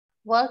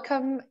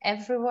Welcome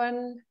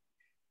everyone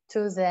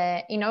to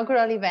the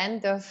inaugural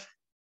event of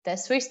the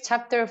Swiss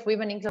chapter of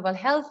Women in Global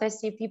Health. I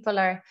see people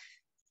are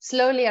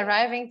slowly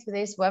arriving to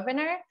this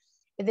webinar.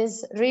 It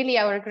is really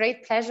our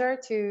great pleasure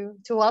to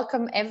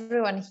welcome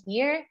everyone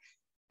here.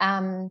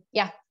 My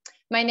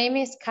name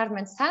is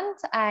Carmen Sant.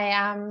 I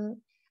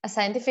am a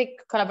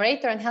scientific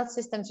collaborator and health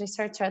systems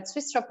researcher at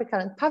Swiss Tropical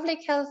and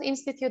Public Health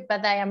Institute,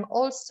 but I am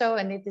also,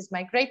 and it is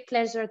my great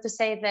pleasure to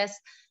say this,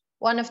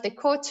 one of the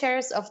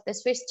co-chairs of the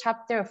Swiss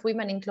chapter of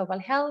Women in Global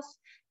Health.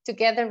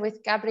 Together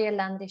with Gabrielle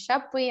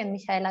Lande-Chapuis and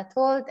Michaela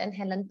Told and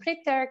Helen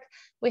Pritterg,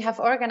 we have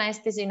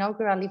organized this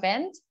inaugural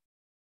event.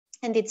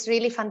 And it's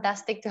really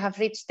fantastic to have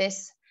reached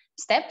this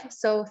step.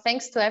 So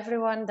thanks to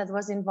everyone that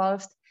was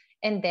involved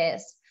in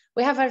this.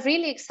 We have a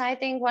really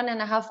exciting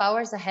 1.5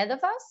 hours ahead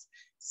of us.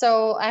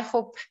 So I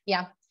hope,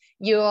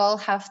 you all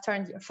have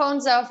turned your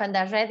phones off and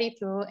are ready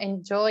to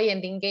enjoy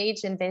and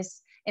engage in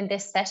this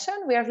session.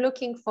 We are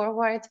looking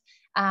forward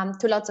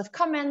to lots of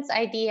comments,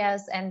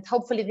 ideas, and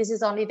hopefully this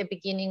is only the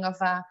beginning of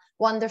a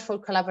wonderful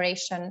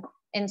collaboration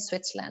in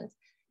Switzerland.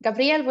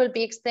 Gabrielle will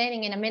be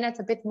explaining in a minute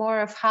a bit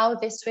more of how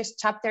this Swiss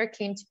chapter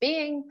came to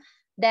being.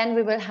 Then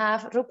we will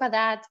have Rupa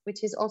Dutt,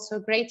 which is also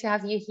great to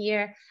have you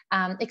here,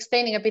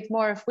 explaining a bit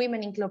more of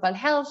Women in Global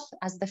Health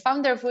as the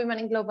founder of Women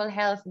in Global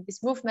Health,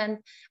 this movement,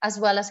 as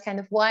well as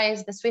kind of why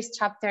is the Swiss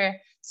chapter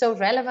so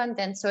relevant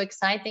and so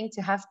exciting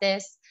to have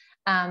this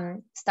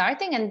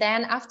starting. And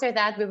then after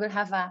that, we will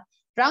have a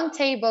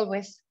roundtable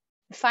with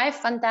 5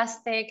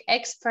 fantastic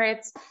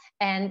experts.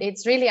 And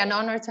it's really an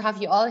honor to have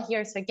you all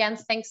here. So again,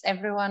 thanks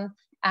everyone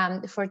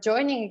for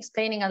joining,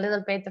 explaining a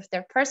little bit of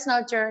their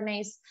personal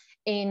journeys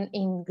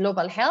in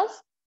global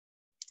health.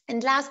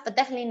 And last but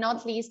definitely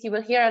not least, you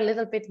will hear a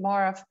little bit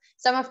more of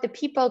some of the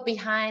people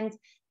behind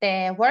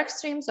the work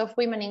streams of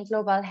Women in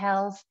Global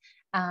Health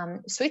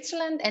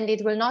Switzerland. And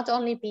it will not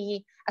only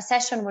be a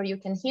session where you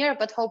can hear,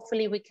 but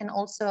hopefully we can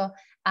also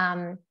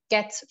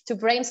get to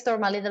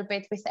brainstorm a little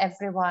bit with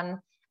everyone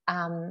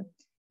on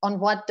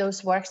what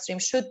those work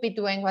streams should be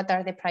doing, what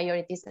are the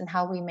priorities, and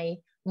how we may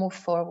move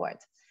forward.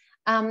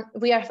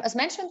 We are, as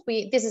mentioned,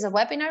 this is a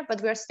webinar,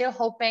 but we're still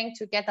hoping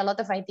to get a lot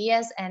of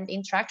ideas and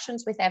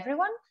interactions with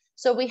everyone.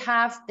 So we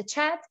have the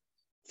chat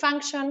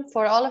function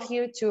for all of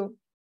you to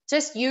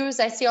just use.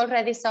 I see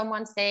already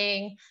someone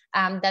saying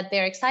that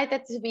they're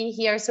excited to be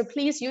here. So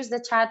please use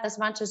the chat as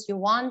much as you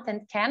want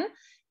and can.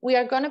 We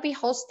are going to be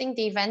hosting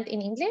the event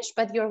in English,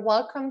 but you're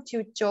welcome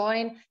to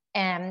join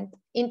and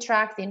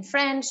interact in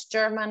French,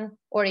 German,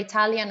 or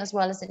Italian, as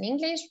well as in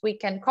English. We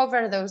can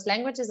cover those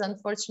languages.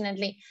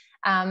 Unfortunately,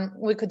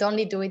 we could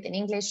only do it in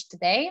English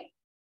today.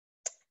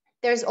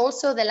 There's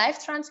also the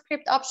live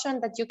transcript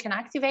option that you can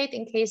activate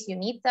in case you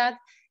need that,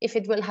 if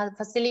it will help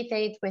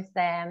facilitate with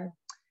the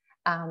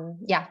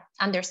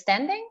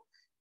understanding.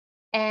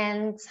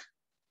 And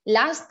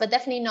last but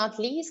definitely not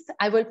least,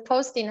 I will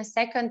post in a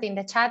second in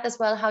the chat as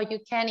well how you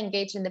can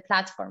engage in the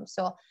platform.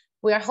 So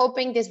we are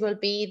hoping this will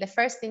be the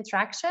first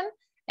interaction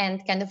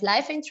and kind of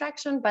live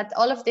interaction, but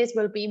all of this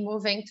will be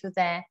moving to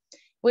the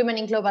Women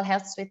in Global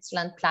Health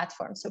Switzerland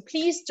platform. So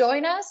please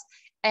join us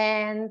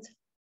and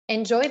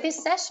enjoy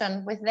this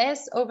session. With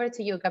this, over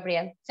to you,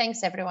 Gabrielle.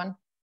 Thanks, everyone.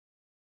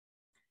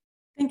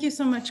 Thank you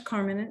so much,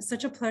 Carmen. It's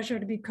such a pleasure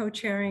to be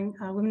co-chairing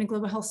Women in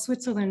Global Health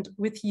Switzerland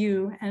with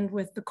you and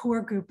with the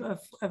core group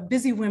of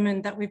busy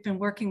women that we've been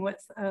working with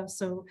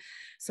so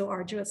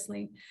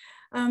arduously.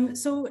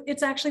 So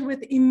it's actually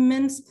with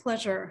immense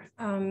pleasure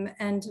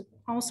and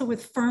also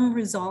with firm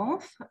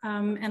resolve,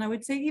 and I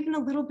would say even a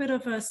little bit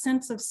of a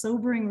sense of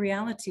sobering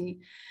reality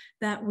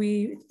that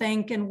we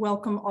thank and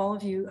welcome all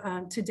of you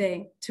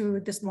today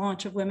to this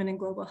launch of Women in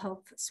Global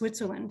Health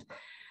Switzerland.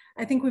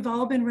 I think we've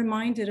all been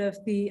reminded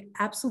of the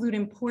absolute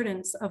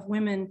importance of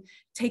women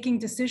taking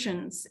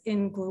decisions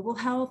in global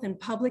health and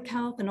public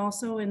health and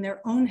also in their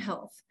own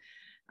health.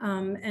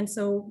 And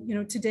so,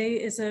 today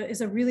is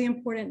a really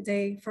important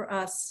day for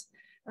us.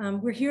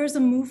 We're here as a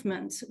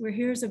movement. We're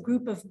here as a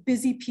group of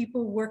busy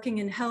people working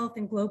in health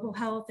and global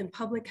health and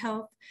public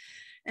health.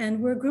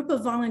 And we're a group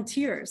of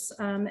volunteers.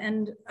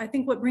 And I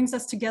think what brings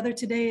us together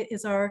today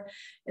is our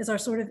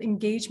sort of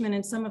engagement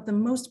in some of the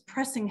most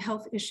pressing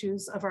health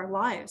issues of our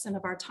lives and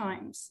of our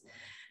times.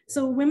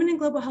 So Women in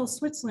Global Health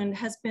Switzerland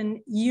has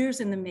been years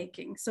in the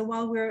making. So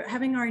while we're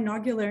having our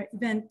inaugural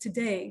event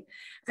today,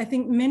 I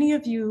think many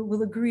of you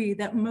will agree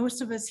that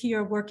most of us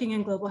here working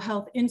in global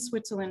health in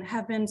Switzerland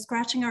have been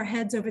scratching our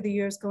heads over the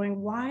years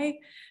going, why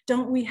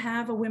don't we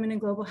have a Women in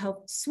Global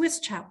Health Swiss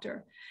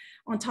chapter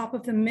on top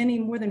of the many,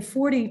 more than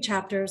 40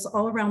 chapters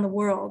all around the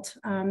world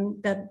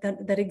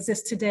that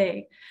exist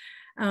today?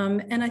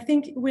 And I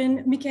think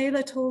when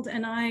Michaela Told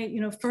and I,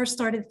 first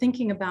started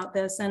thinking about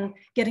this and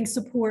getting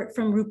support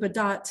from Rupa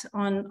Dutt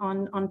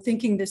on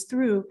thinking this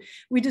through,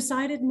 we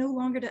decided no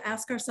longer to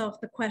ask ourselves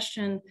the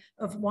question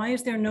of why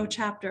is there no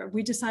chapter?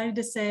 We decided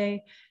to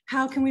say,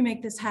 how can we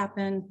make this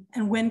happen?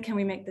 And when can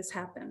we make this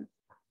happen?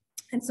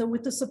 And so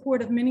with the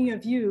support of many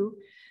of you,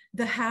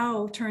 the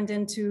how turned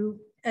into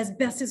as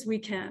best as we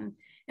can.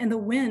 And the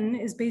when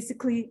is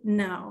basically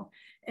now.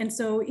 And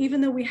so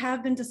even though we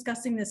have been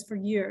discussing this for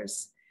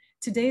years,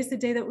 today is the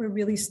day that we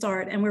really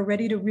start, and we're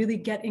ready to really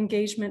get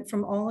engagement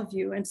from all of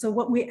you. And so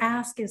what we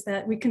ask is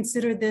that we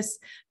consider this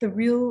the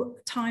real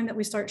time that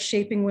we start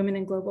shaping Women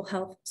in Global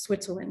Health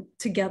Switzerland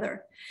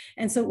together.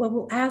 And so what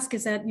we'll ask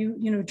is that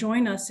you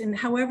join us in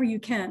however you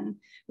can,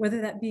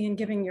 whether that be in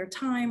giving your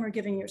time or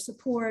giving your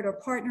support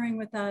or partnering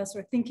with us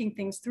or thinking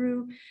things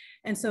through.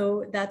 And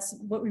so that's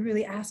what we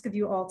really ask of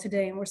you all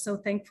today. And we're so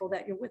thankful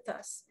that you're with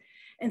us.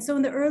 And so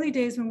in the early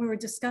days when we were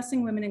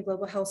discussing Women in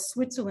Global Health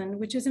Switzerland,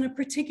 which is in a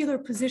particular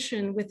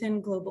position within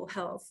global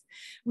health,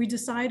 we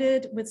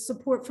decided with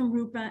support from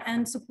RUPA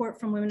and support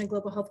from Women in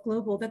Global Health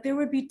Global that there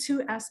would be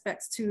two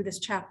aspects to this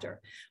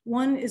chapter.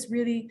 One is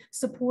really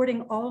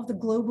supporting all of the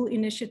global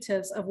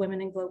initiatives of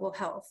Women in Global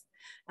Health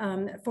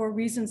for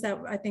reasons that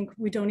I think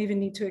we don't even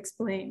need to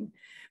explain.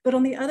 But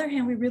on the other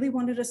hand, we really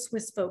wanted a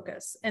Swiss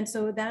focus. And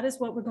so that is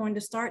what we're going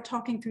to start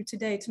talking through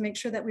today to make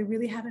sure that we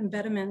really have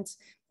embedment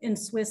in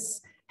Swiss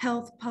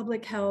health,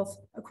 public health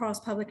across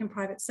public and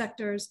private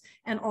sectors,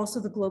 and also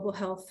the global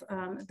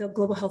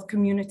health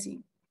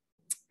community.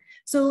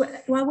 So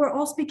while we're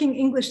all speaking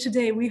English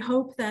today, we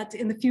hope that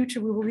in the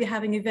future we will be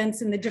having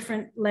events in the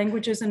different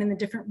languages and in the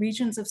different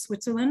regions of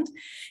Switzerland.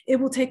 It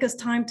will take us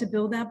time to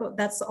build that, but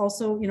that's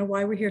also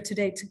why we're here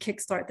today, to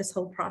kickstart this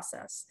whole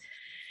process.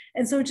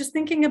 And so just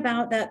thinking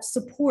about that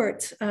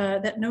support,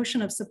 that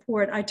notion of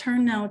support, I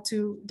turn now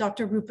to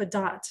Dr. Rupa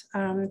Dutt,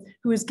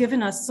 who has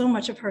given us so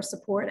much of her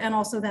support, and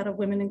also that of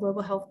Women in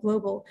Global Health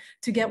Global,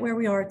 to get where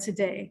we are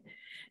today.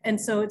 And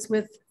so it's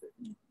with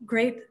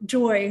great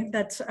joy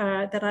that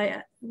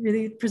I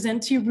really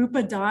present to you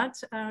Rupa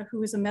Dutt,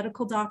 who is a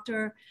medical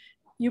doctor.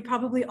 You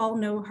probably all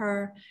know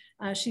her.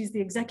 She's the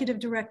executive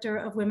director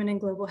of Women in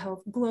Global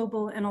Health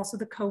Global, and also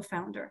the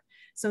co-founder.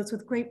 So it's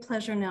with great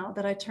pleasure now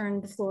that I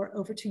turn the floor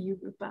over to you,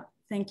 Rupa.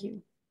 Thank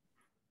you.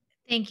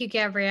 Thank you,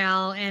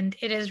 Gabrielle. And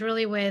it is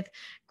really with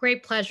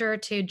great pleasure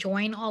to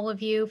join all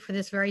of you for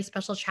this very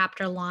special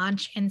chapter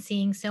launch and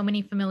seeing so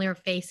many familiar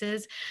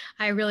faces.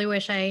 I really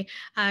wish I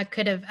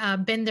could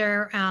have been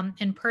there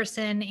in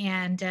person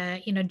and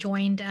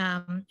joined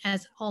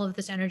as all of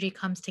this energy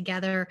comes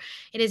together.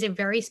 It is a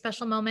very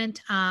special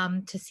moment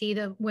to see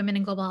the Women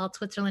in Global Health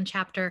Switzerland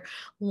chapter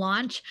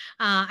launch.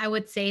 I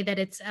would say that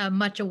it's a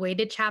much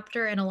awaited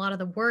chapter, and a lot of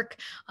the work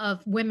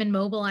of women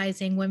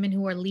mobilizing, women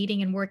who are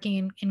leading and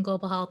working in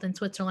global health in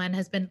Switzerland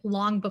has been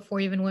long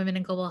before even Women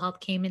in Global Health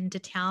came into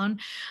town.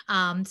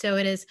 So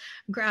it is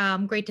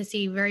great to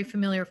see very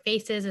familiar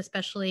faces,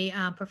 especially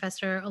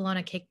Professor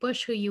Ilona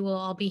Kick-Bush, who you will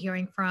all be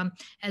hearing from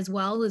as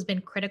well, who's been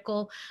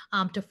critical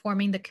to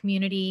forming the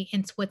community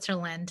in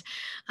Switzerland.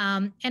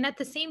 And at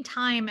the same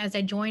time, as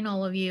I join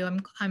all of you,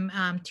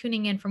 I'm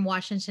tuning in from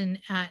Washington,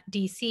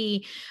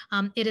 DC.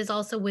 It is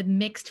also with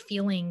mixed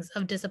feelings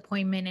of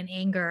disappointment and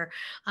anger.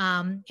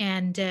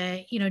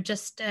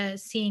 Just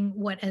seeing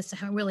what has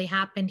really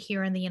happened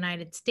here in the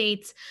United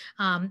States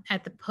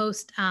at the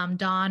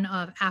post-dawn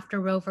of after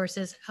Roe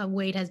versus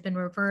Wade has been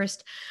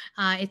reversed.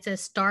 It's a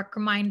stark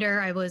reminder.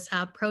 I was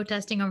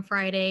protesting on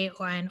Friday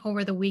and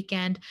over the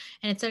weekend,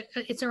 and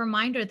it's a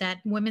reminder that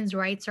women's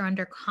rights are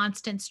under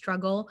constant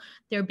struggle.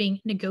 They're being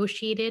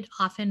negotiated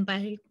often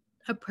by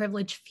a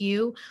privileged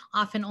few,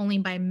 often only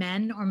by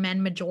men or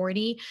men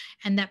majority,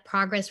 and that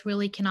progress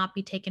really cannot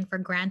be taken for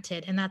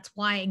granted. And that's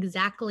why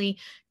exactly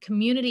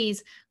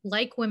communities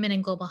like Women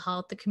in Global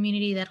Health, the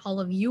community that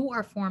all of you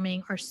are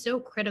forming, are so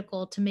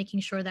critical to making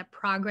sure that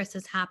progress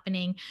is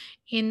happening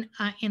in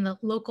the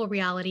local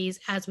realities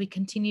as we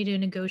continue to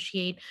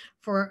negotiate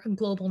for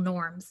global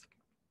norms.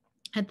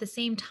 At the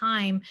same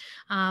time,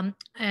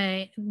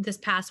 this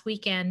past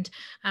weekend,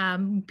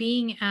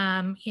 being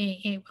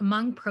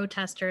among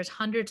protesters,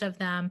 hundreds of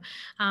them,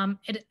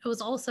 it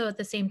was also at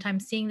the same time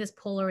seeing this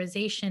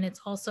polarization.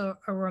 It's also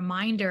a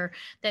reminder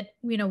that,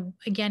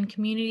 again,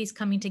 communities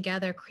coming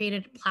together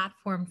created a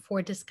platform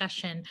for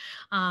discussion,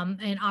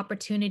 an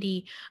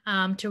opportunity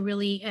to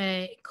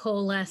really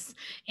coalesce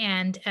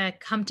and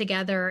come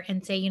together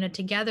and say,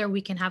 together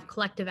we can have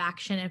collective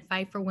action and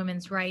fight for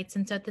women's rights.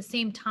 And so at the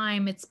same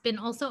time, it's been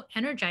also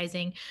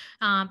energizing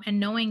and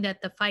knowing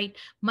that the fight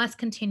must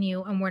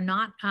continue and we're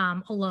not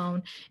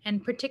alone.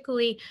 And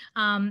particularly,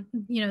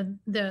 the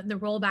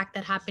rollback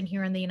that happened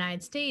here in the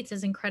United States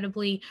is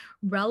incredibly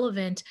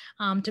relevant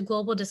to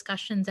global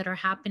discussions that are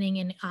happening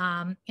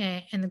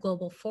in the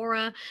global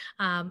fora.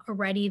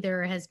 Already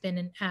there has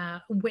been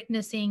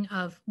witnessing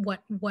of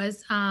what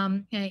was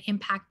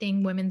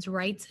impacting women's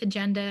rights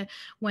agenda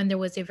when there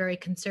was a very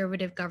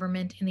conservative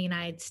government in the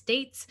United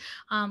States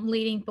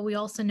leading, but we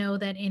also know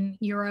that in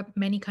Europe,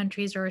 many countries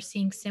countries are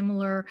seeing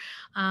similar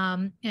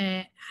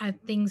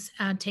things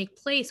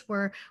take place,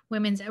 where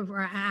women's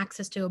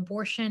access to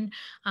abortion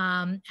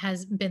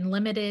has been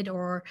limited,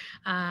 or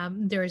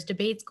there's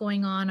debates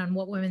going on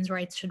what women's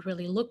rights should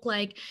really look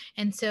like.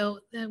 And so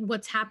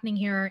what's happening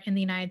here in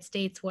the United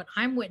States, what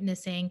I'm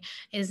witnessing,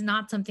 is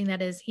not something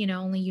that is,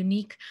 only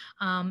unique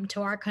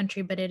to our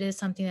country, but it is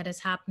something that is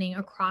happening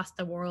across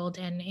the world.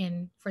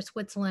 And for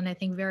Switzerland, I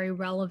think very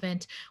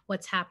relevant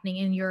what's happening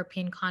in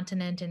European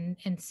continent, and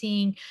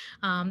seeing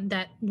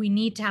that we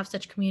need to have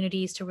such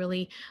communities to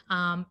really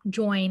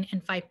join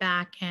and fight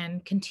back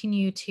and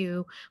continue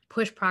to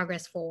push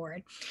progress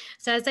forward.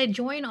 So as I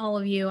join all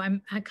of you,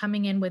 I'm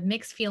coming in with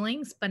mixed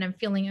feelings, but I'm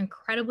feeling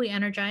incredibly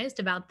energized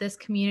about this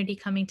community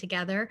coming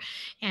together.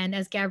 And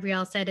as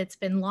Gabrielle said, it's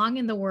been long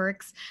in the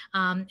works,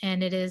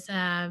 and it is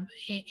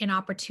an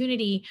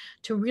opportunity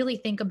to really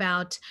think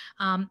about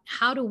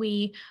how do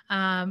we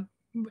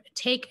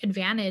take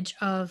advantage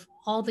of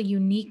all the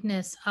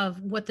uniqueness of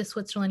what the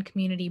Switzerland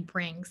community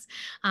brings.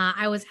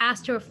 I was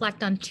asked to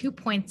reflect on 2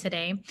 points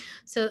today.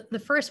 So the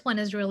first one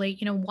is really,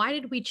 why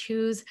did we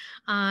choose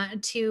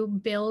to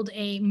build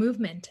a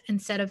movement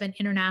instead of an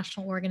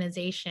international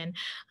organization,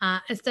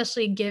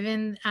 especially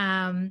given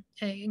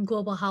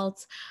global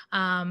health's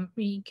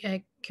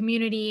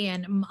community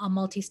and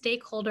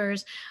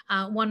multi-stakeholders?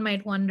 One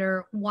might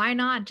wonder, why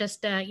not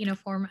just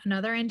form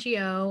another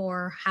NGO,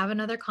 or have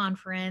another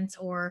conference,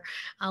 or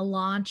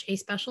launch a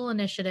special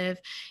initiative?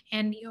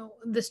 And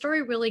the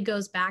story really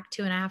goes back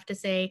to, and I have to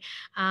say,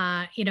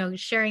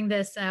 sharing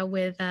this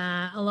with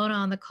Alona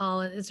on the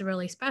call is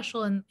really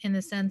special in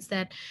the sense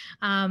that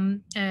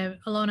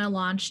Alona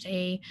launched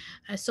a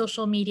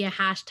social media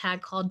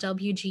hashtag called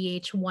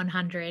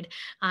WGH100.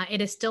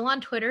 It is still on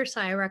Twitter,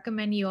 so I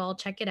recommend you all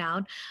check it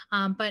out.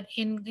 But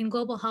in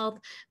global health,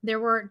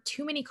 there were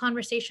too many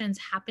conversations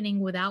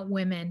happening without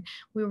women.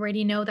 We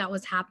already know that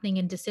was happening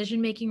in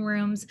decision-making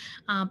rooms,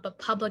 but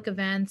public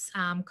events,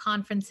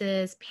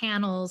 conferences,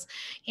 panels,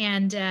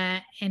 and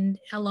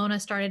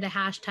Alona started a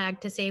hashtag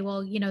to say,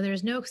 well,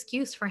 there's no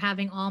excuse for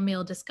having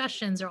all-male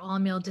discussions or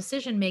all-male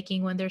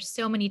decision-making when there's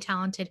so many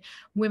talented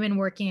women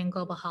working in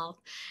global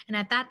health. And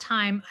at that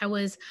time, I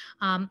was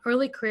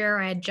early career.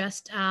 I had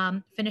just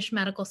finished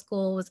medical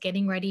school, was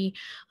getting ready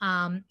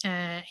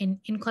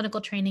in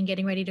clinical training,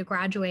 getting ready to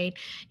graduate.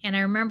 And I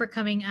remember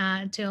coming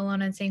to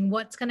Alona and saying,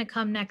 what's going to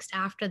come next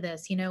after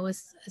this?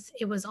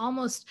 It was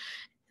almost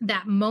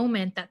that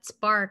moment, that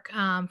spark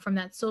from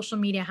that social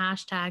media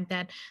hashtag,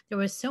 that there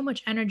was so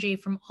much energy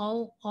from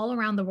all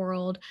around the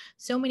world,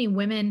 so many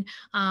women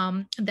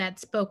that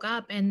spoke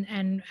up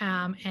and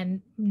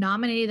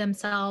nominated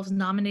themselves,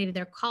 nominated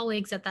their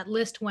colleagues. That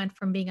list went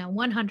from being at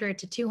 100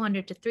 to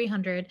 200 to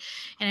 300.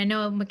 And I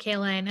know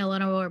Michaela and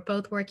Eleanor were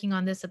both working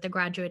on this at the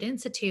Graduate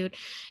Institute.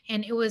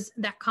 And it was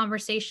that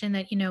conversation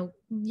that,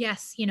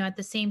 yes, at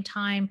the same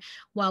time,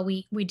 while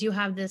we do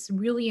have this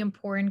really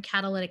important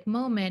catalytic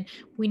moment,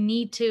 we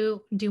need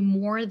to do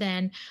more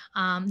than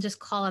just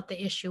call out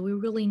the issue. We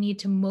really need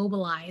to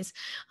mobilize.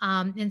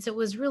 And so it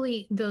was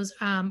really those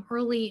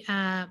early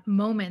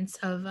moments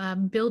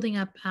of building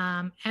up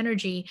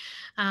energy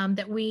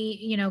that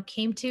we,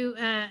 came to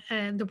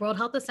the World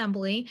Health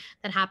Assembly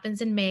that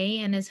happens in May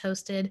and is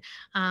hosted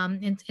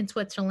in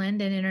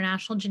Switzerland and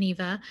International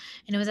Geneva.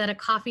 And it was at a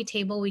coffee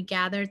table. We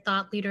gathered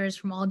thought leaders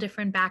from all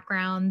different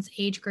backgrounds,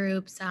 age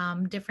groups,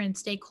 different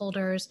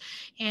stakeholders.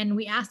 And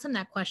we asked them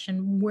that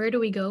question, where do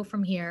we go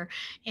from here?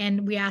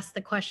 And we asked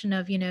the question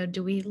of,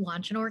 do we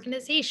launch an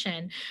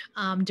organization?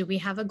 Do we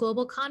have a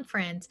global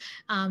conference?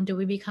 Do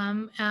we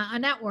become a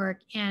network?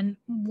 And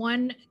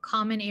one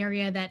common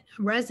area that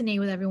resonated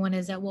with everyone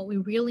is that what we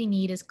really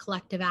need is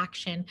collective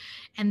action.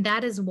 And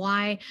that is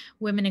why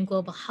Women in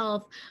Global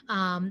Health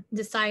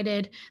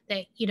decided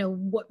that,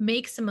 what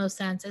makes the most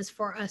sense is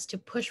for us to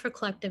push for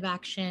collective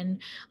action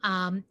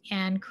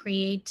and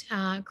create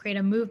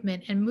a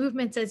movement. And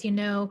movements, as you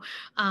know,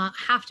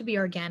 have to be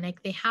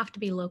organic. They have to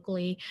be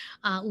locally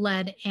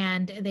led,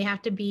 and they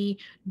have to be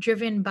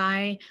driven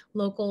by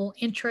local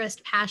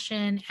interest,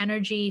 passion,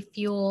 energy,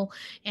 fuel.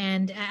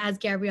 And as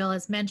Gabrielle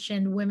has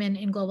mentioned, Women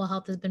in Global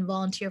Health has been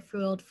volunteer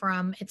fueled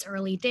from its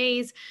early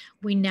days.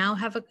 We now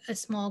have a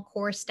small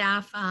core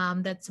staff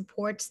that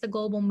supports the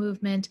global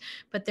movement,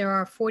 but there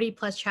are 40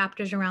 plus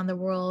chapters around the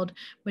world,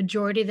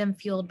 majority of them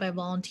fueled by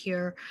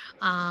volunteer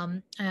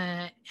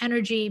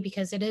energy,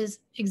 because it is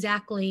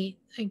exactly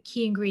a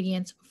key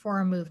ingredients for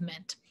a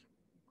movement.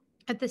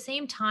 At the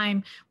same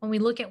time, when we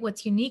look at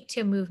what's unique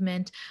to a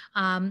movement,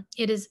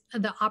 it is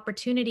the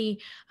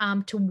opportunity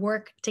to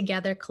work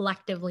together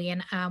collectively.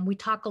 And we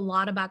talk a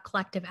lot about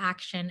collective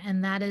action,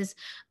 and that is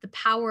the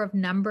power of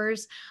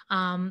numbers,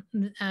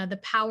 the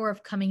power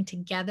of coming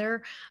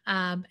together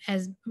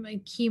as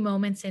key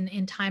moments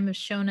in time have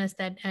shown us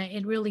that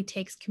it really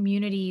takes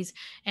communities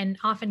and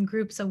often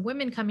groups of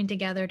women coming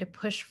together to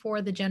push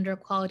for the gender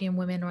equality and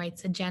women's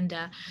rights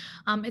agenda.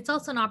 It's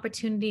also an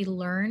opportunity to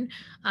learn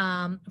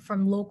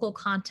from local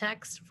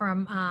context,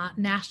 from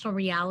national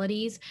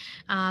realities,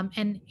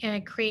 and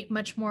create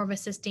much more of a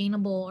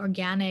sustainable,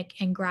 organic,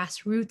 and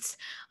grassroots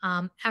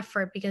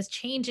effort, because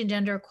change in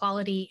gender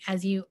equality,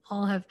 as you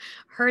all have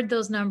heard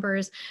those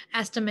numbers,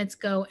 estimates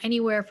go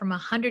anywhere from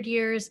 100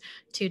 years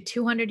to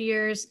 200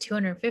 years,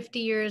 250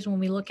 years, when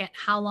we look at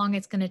how long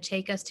it's going to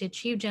take us to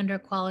achieve gender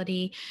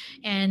equality.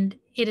 And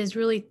it is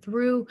really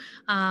through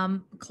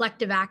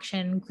collective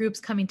action, groups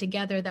coming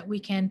together, that we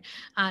can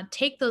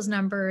take those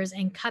numbers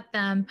and cut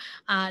them,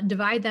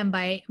 divide them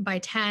by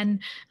 10,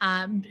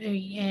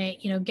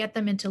 get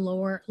them into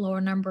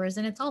lower numbers.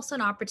 And it's also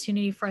an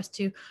opportunity for us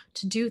to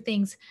do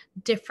things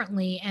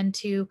differently and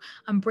to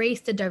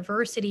embrace the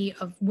diversity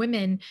of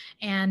women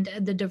and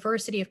the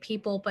diversity of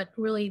people, but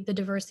really the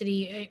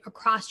diversity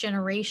across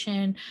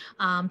generation,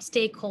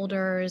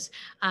 stakeholders,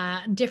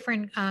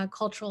 different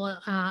cultural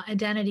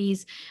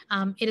identities.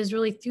 It is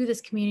really through this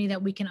community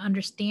that we can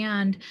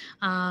understand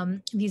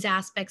these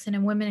aspects. And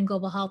in Women in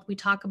Global Health, we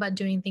talk about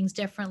doing things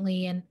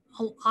differently, and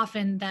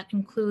often that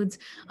includes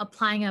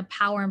applying a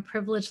power and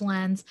privilege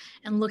lens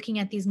and looking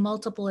at these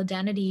multiple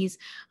identities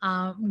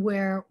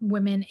where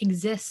women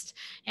exist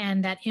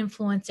and that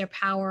influence their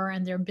power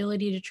and their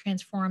ability to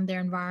transform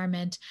their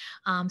environment.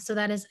 So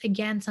that is,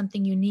 again,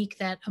 something unique,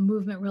 that a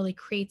movement really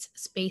creates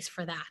space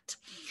for that.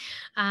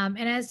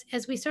 And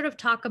as we sort of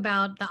talk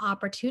about the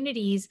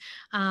opportunities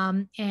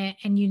and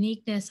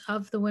uniqueness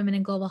of the Women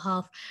in Global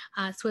Health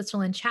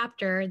Switzerland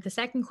chapter, the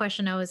second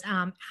question I was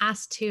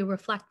asked to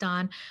reflect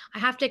on, I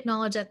have to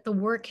acknowledge that the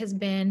work has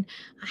been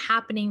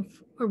happening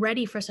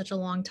already for such a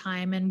long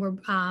time, and we're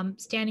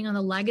standing on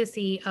the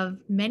legacy of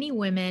many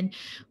women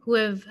who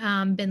have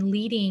been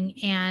leading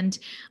and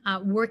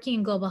working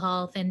in global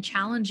health and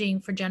challenging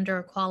for gender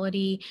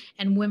equality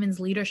and women's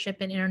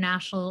leadership in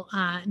international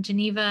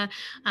Geneva,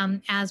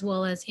 as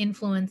well as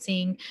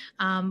influencing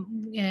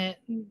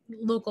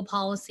local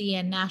policy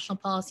and national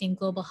policy and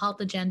global health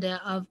agenda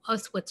of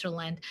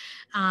Switzerland.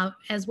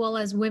 As well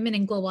as Women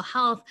in Global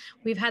Health,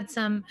 we've had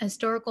some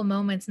historical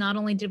moments. Not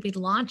only did we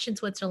launch in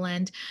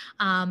Switzerland,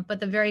 but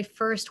the very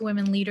first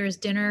Women Leaders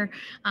Dinner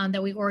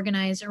that we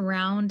organized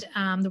around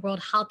the World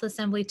Health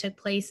Assembly took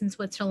place in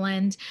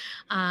Switzerland.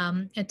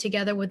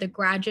 Together with the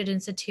Graduate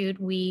Institute,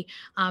 we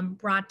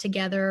brought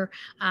together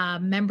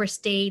member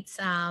states,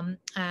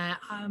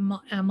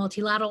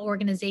 multilateral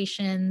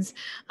organizations,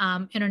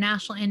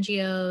 international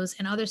NGOs,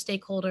 and other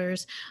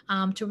stakeholders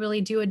to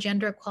really do a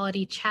gender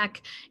equality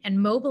check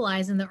and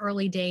mobilize in the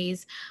early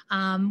days.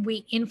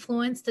 We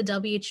influenced the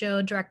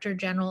WHO Director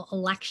General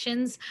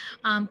elections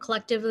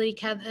collectively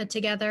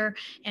together,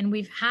 and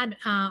we've had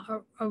a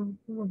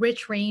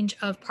rich range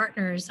of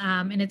partners.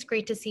 And it's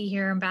great to see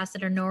here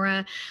Ambassador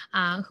Nora,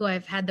 who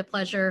I've had the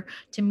pleasure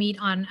to meet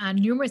on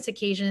numerous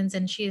occasions,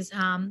 and she's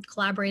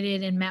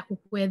collaborated and met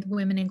with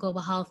Women in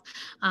Global Health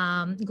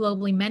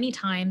globally many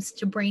times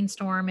to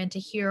brainstorm and to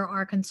hear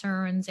our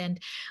concerns. And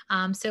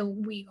so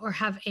we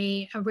have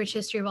a rich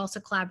history of also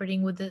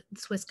collaborating with the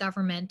Swiss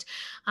government.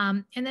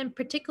 And then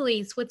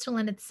particularly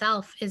Switzerland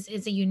itself is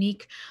a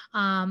unique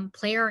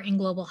player in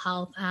global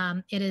health.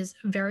 It is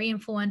very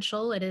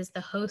influential. It is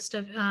the host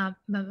of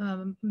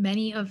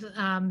many of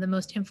the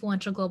most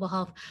influential global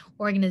health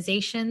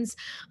organizations.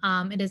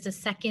 It is the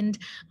second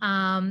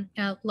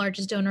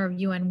largest donor of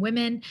UN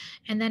Women.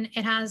 And then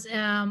it has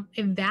a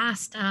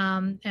vast,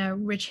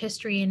 rich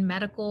history in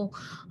medical,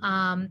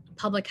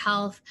 public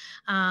health,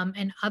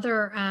 and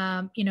other,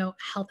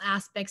 health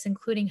aspects,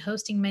 including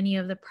hosting many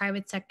of the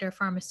private sector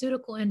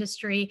pharmaceutical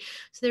industry.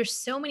 So there's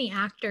so many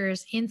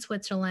actors in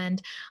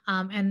Switzerland,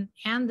 and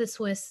the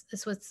Swiss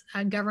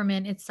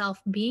government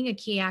itself being a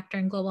key actor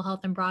in global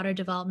health and broader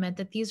development,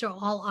 that these are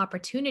all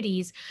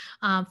opportunities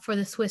for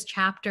the Swiss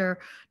chapter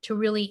to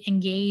really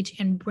engage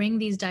and bring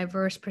these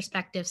diverse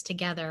perspectives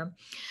together.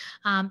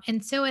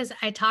 And so as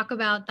I talk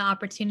about the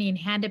opportunity and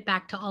hand it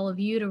back to all of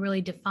you to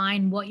really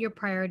define what your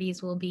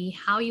priorities will be,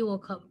 how you will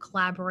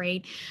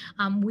collaborate,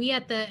 we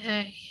at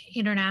the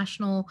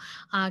international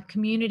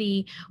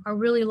community are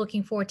really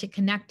looking forward to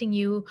connecting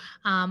you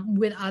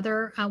with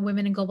other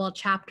Women in Global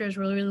chapters.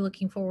 We're really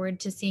looking forward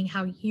to seeing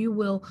how you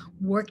will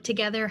work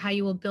together, how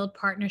you will build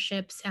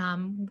partnerships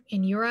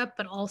in Europe,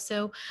 but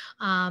also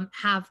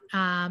have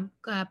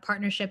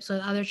partnerships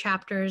with other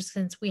chapters,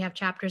 since we have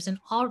chapters in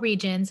all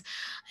regions,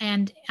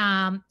 and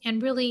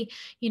really,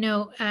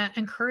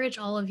 encourage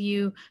all of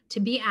you to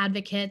be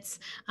advocates,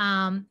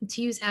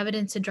 to use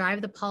evidence to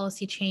drive the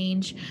policy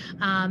change,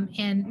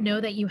 and know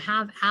that you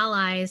have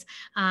allies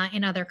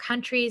in other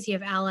countries, you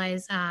have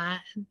allies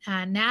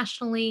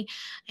nationally,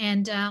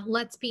 and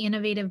let's be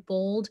innovative,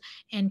 bold,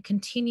 and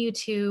continue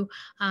to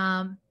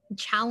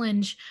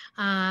challenge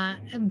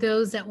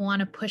those that want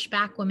to push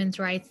back women's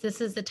rights.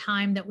 This is the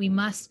time that we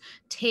must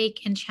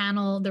take and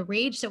channel the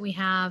rage that we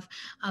have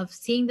of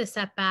seeing the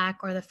setback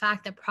or the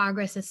fact that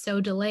progress is so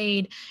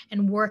delayed,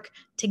 and work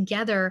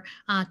together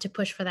to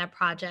push for that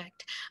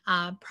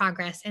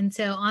progress. And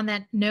so on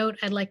that note,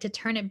 I'd like to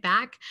turn it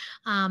back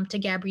to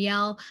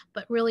Gabrielle,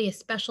 but really a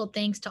special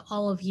thanks to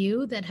all of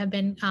you that have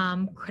been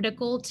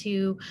critical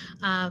to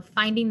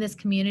finding this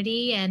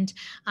community. And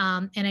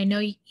I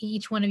know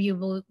each one of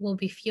you will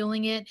be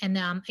fueling it. And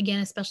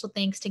again, a special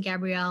thanks to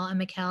Gabrielle and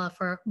Michaela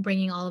for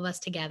bringing all of us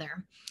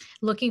together.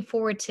 Looking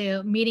forward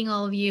to meeting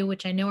all of you,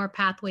 which I know our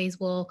pathways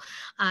will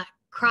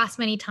cross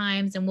many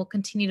times, and we'll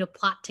continue to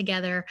plot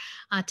together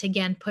to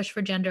again push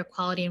for gender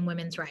equality and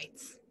women's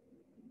rights.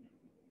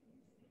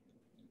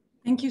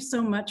 Thank you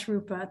so much,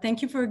 Rupa.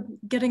 Thank you for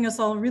getting us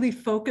all really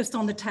focused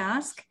on the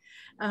task.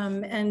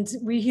 And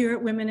we here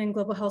at Women in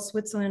Global Health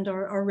Switzerland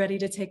are ready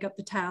to take up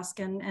the task.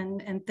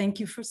 And thank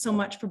you so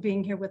much for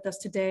being here with us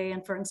today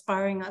and for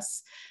inspiring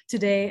us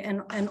today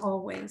and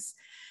always.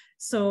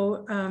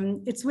 So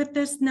it's with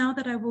this now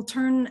that I will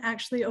turn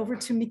actually over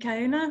to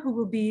Michaela, who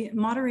will be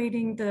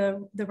moderating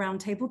the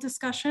roundtable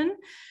discussion.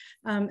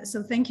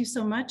 So thank you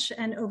so much,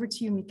 and over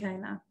to you,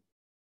 Michaela.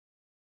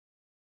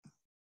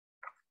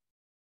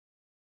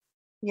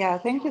 Yeah,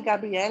 thank you,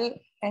 Gabrielle,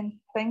 and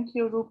thank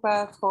you,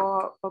 Rupa,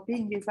 for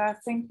being with us.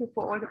 Thank you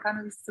for all the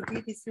panelists to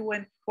be with you,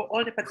 and for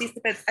all the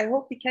participants. I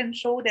hope we can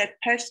show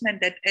that passion and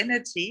that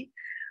energy,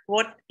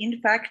 what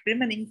in fact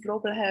Women in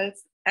Global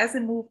Health as a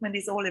movement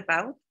is all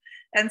about.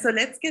 And so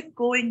let's get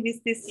going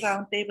with this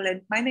roundtable.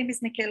 And my name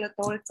is Michaela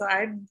Tolt. So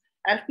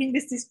I've been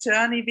with this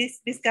journey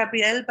with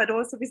Gabrielle, but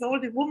also with all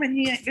the women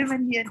here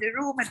in the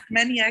room, and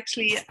many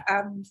actually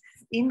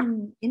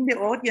in the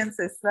audience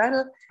as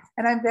well.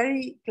 And I'm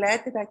very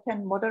glad that I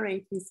can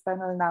moderate this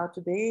panel now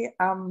today.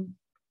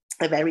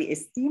 A very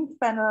esteemed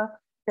panel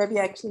where we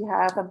actually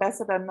have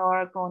Ambassador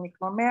Nora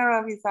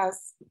Gornik-Romero with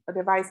us,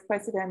 the Vice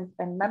President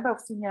and member of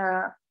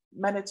Senior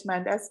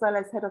Management, as well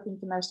as Head of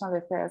International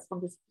Affairs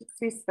from the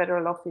Swiss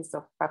Federal Office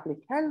of Public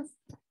Health,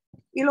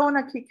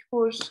 Ilona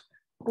Kickbusch,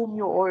 whom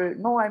you all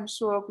know, I'm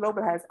sure,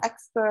 global health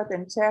expert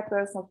and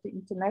chairperson of the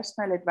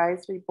International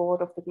Advisory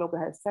Board of the Global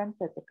Health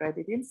Center at the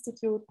Credit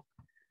Institute,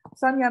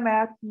 Sonja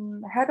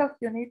Merten, Head of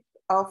Unit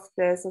of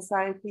the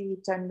Society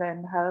Gender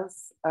and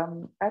Health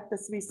at the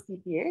Swiss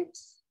DPH,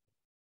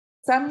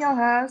 Samuel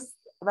Hurst,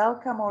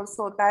 welcome,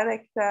 also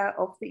Director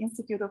of the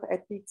Institute of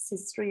Ethics,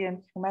 History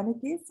and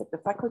Humanities at the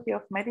Faculty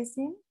of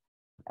Medicine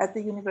at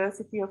the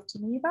University of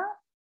Geneva.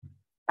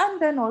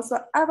 And then also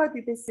Ava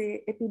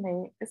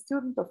Dubessé-Epinay, a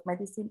student of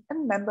medicine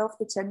and member of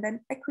the Gender and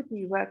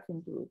Equity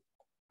Working Group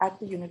at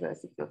the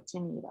University of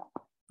Geneva.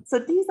 So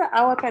these are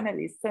our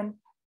panelists.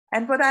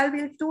 And what I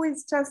will do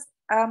is just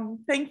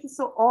thank you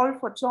so all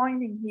for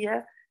joining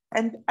here.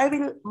 And I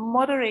will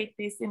moderate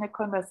this in a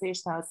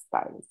conversational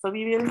style. So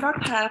we will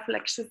not have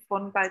lectures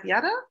one by the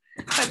other,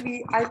 but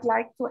I'd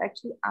like to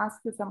actually ask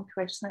you some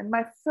questions. And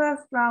my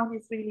first round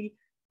is really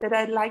that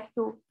I'd like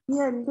to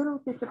hear a little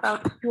bit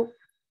about your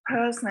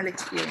personal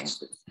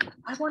experiences.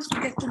 I want to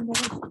get to know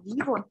you.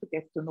 We want to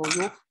get to know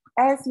you,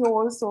 as you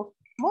also,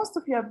 most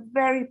of you are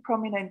very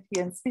prominent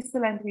here in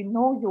Switzerland. We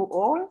know you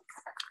all,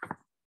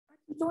 but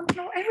we don't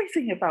know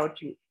everything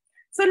about you.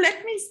 So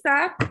let me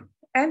start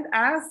and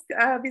ask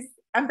with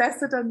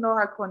Ambassador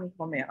Nora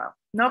Gornik-Romero.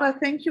 Nora,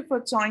 thank you for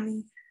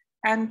joining.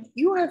 And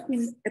you have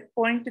been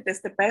appointed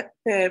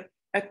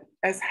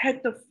as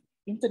head of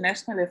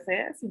international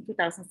affairs in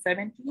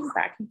 2017,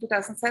 back in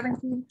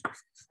 2017.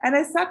 And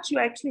as such,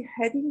 you're actually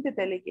heading the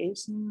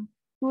delegation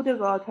to the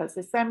World Health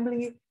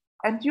Assembly.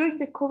 And during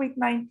the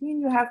COVID-19,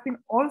 you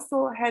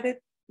also headed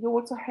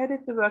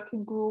the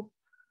working group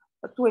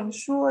to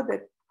ensure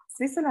that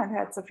Switzerland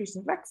had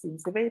sufficient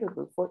vaccines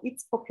available for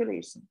its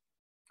population.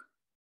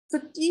 So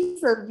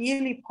these are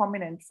really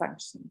prominent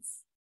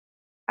functions.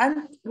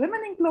 And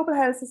Women in Global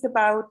Health is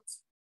about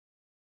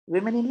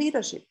women in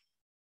leadership.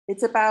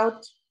 It's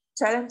about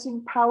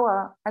challenging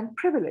power and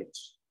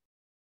privilege.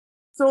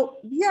 So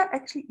we are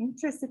actually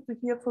interested to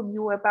hear from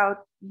you about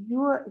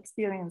your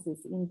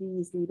experiences in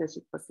these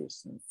leadership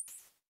positions.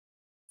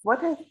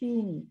 What have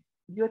been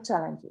your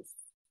challenges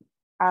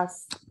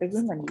as a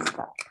woman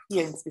leader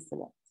here in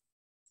Switzerland?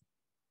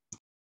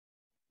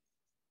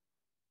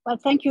 Well,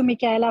 thank you,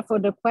 Michaela, for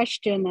the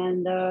question,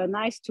 and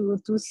nice to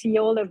see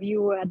all of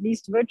you, at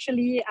least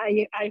virtually.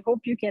 I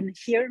hope you can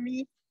hear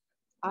me.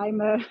 I'm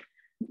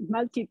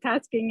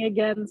multitasking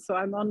again, so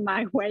I'm on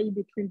my way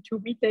between two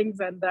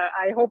meetings, and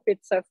I hope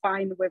it's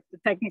fine with the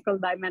technical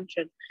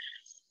dimension.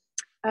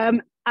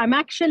 I'm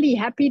actually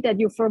happy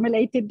that you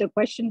formulated the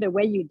question the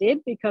way you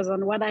did, because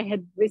on what I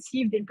had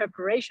received in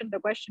preparation, the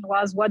question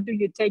was, what do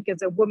you take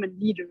as a woman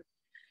leader?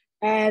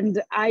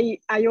 And I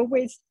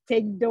always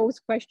take those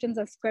questions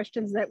as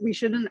questions that we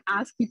shouldn't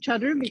ask each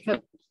other,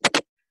 because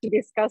to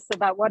discuss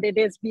about what it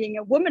is being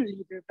a woman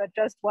leader, but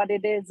just what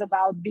it is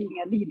about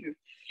being a leader.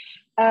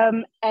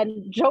 And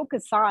joke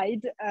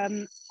aside,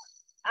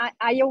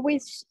 I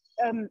always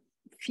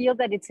feel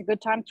that it's a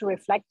good time to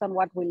reflect on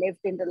what we lived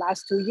in the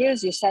last 2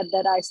 years. You said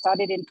that I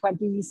started in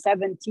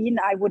 2017.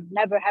 I would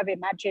never have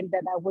imagined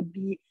that I would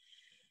be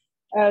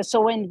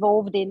so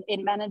involved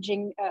in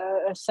managing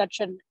such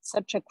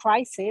a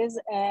crisis.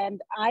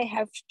 And I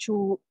have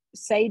to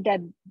say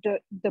that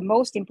the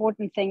most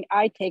important thing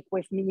I take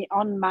with me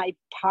on my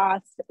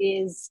path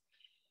is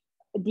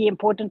the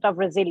importance of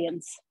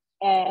resilience.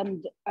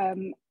 And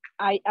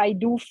I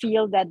do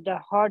feel that the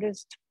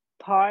hardest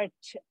part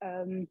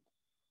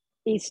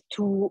is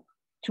to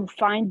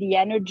find the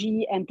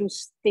energy and to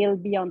still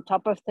be on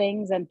top of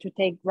things and to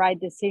take right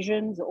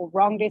decisions or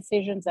wrong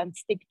decisions and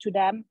stick to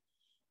them.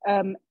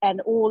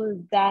 And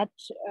all that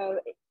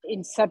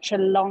in such a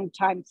long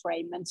time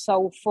frame. And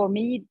so for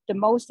me, the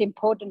most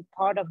important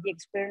part of the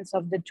experience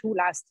of the 2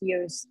 last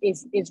years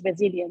is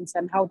resilience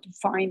and how to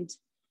find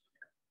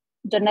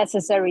the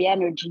necessary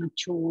energy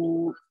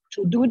to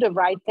do the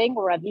right thing,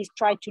 or at least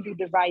try to do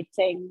the right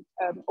thing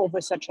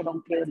over such a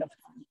long period of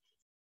time.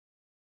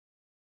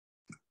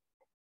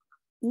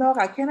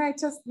 Nora, can I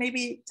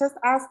maybe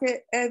ask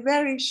a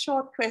very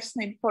short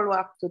question in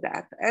follow-up to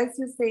that? As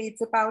you say,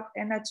 it's about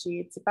energy,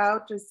 it's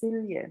about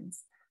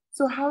resilience.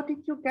 So how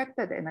did you get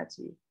that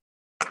energy?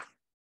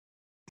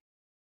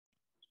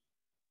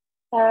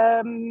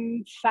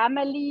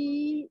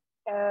 Family,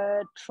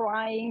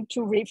 trying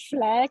to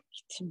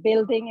reflect,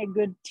 building a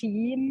good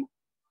team,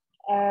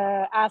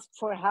 ask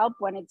for help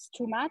when it's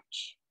too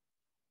much.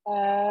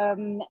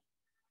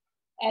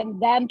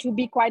 And then, to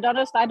be quite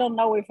honest, I don't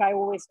know if I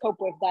always cope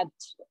with that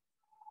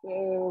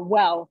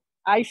well.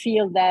 I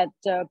feel that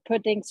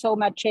putting so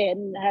much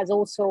in has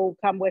also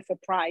come with a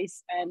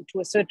price. And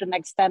to a certain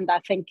extent, I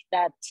think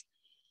that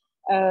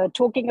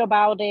talking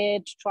about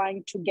it,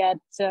 trying to get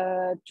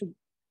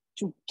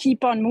to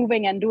keep on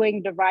moving and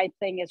doing the right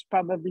thing is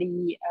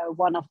probably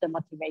one of the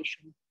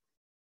motivations.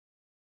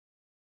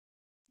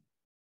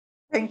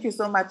 Thank you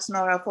so much,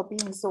 Nora, for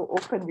being so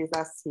open with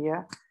us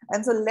here.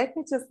 And so let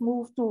me just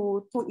move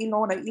to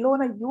Ilona.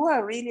 Ilona, you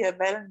are really a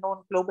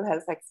well-known global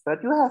health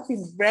expert. You have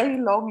been very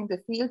long in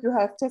the field. You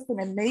have just an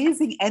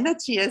amazing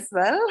energy as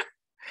well.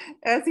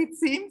 As it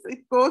seems,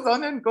 it goes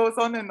on and goes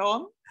on and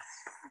on.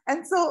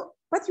 And so,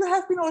 but you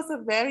have been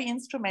also very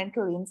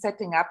instrumental in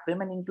setting up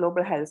Women in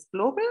Global Health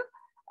Global.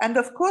 And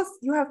of course,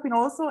 you have been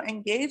also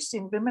engaged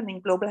in Women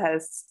in Global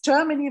Health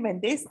Germany when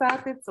they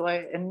started, so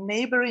a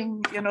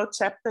neighboring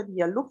chapter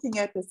we are looking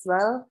at as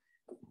well.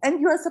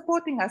 And you are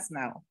supporting us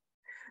now.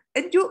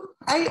 And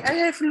I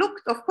have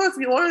looked, of course,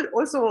 we all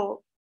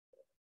also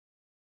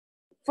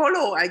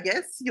follow, I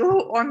guess, you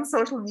on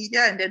social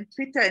media and then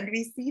Twitter, and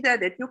we see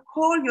that you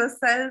call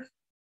yourself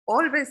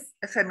always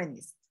a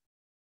feminist.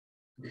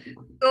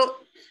 So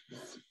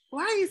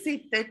why is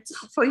it that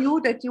for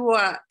you that you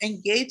are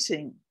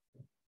engaging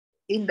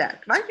in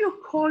that? Why do you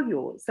call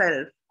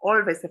yourself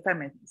always a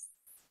feminist?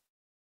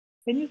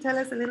 Can you tell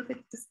us a little bit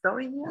the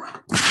story here?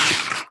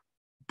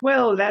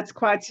 Well, that's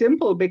quite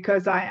simple,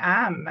 because I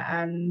am,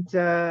 and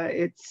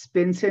it's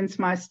been since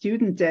my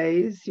student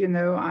days.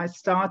 I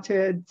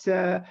started,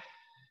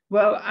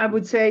 well, I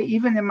would say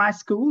even in my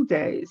school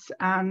days,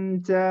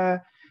 and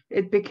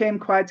it became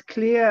quite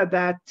clear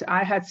that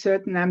I had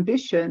certain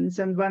ambitions.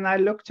 And when I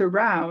looked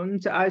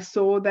around, I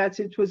saw that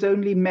it was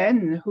only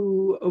men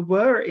who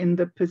were in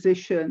the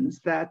positions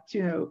that,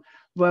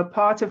 were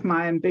part of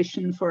my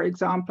ambition. For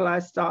example, I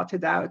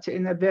started out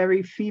in a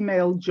very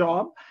female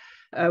job,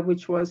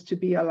 which was to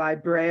be a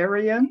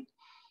librarian.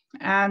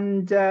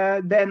 And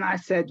then I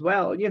said,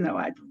 well,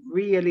 I'd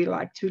really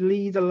like to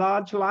lead a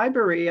large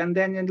library. And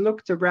then it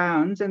looked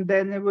around, and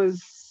then it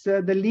was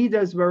the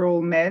leaders were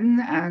all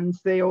men, and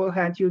they all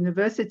had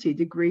university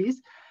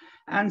degrees.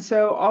 And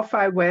so off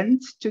I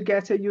went to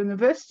get a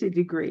university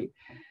degree.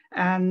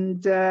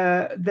 And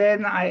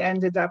then I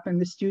ended up in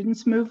the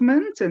students'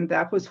 movement, and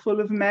that was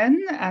full of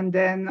men. And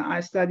then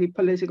I studied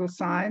political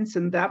science,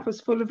 and that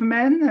was full of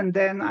men. And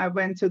then I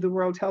went to the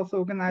World Health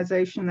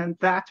Organization, and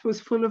that was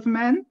full of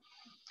men.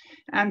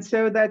 And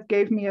so that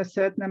gave me a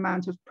certain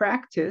amount of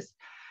practice.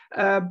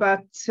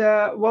 But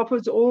what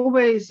was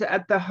always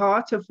at the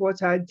heart of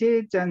what I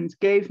did and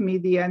gave me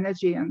the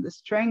energy and the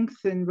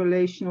strength in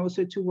relation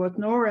also to what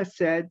Nora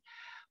said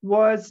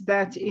was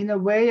that in a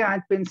way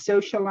I'd been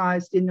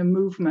socialized in a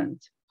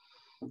movement.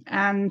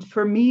 And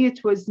for me,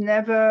 it was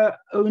never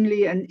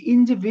only an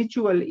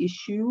individual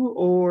issue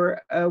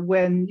or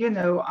when,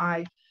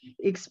 I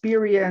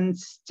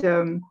experienced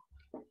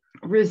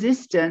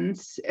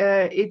resistance,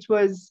 it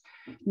was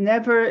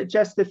never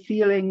just the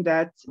feeling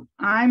that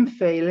I'm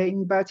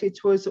failing, but it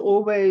was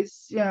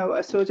always,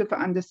 a sort of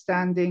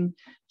understanding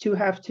to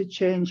have to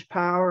change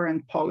power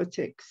and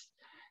politics.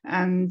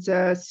 And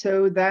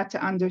so that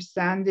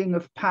understanding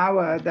of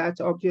power, that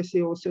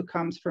obviously also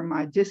comes from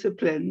my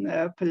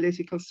discipline,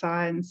 political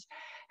science,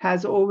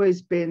 has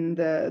always been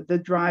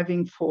the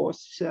driving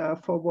force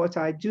for what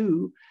I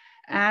do.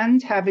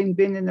 And having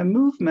been in a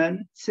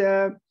movement,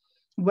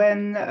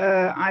 when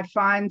I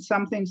find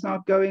something's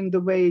not going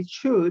the way it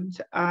should,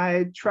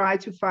 I try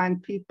to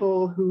find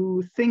people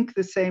who think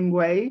the same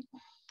way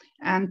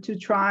and to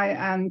try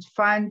and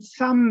find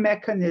some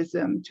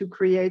mechanism to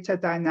create a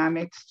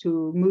dynamics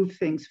to move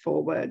things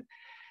forward.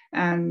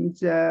 And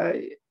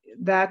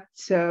that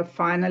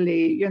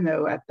finally, you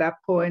know, at that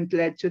point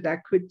led to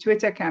that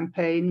Twitter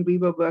campaign. We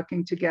were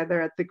working together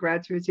at the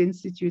Graduate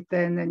Institute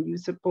then, and you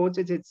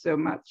supported it so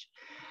much.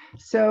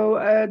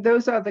 So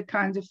those are the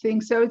kinds of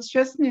things. So it's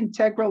just an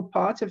integral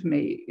part of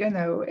me, you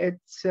know.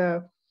 It's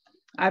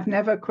I've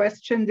never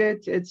questioned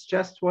it. It's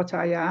just what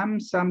I am.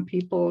 Some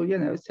people, you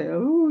know, say,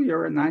 oh,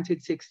 you're a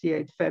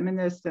 1968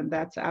 feminist and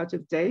that's out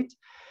of date.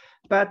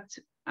 But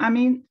I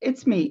mean,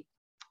 it's me.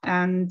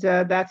 And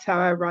that's how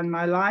I run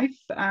my life.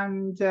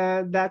 And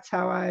that's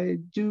how I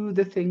do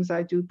the things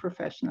I do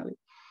professionally.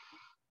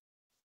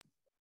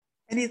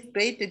 And it's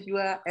great that you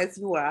are as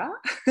you are.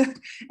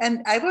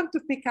 And I want to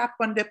pick up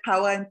on the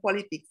power in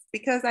politics,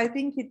 because I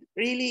think it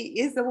really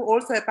is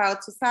also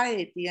about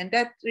society. And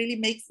that really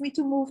makes me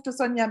to move to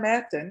Sonja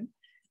Merten,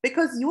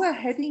 because you are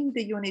heading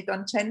the unit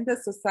on gender,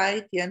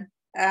 society,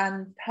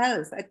 and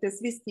health at the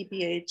Swiss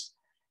TPH.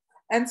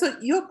 And so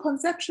you're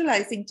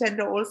conceptualizing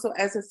gender also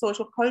as a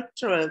social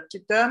cultural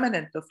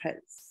determinant of health.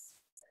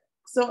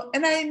 So,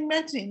 and I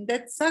imagine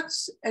that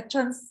such a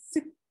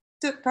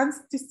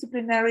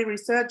transdisciplinary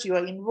research you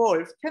are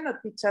involved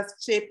cannot be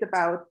just shaped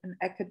about an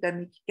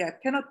academic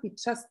gap, cannot be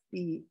just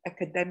the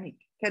academic,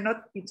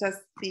 cannot be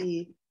just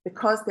the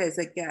because there's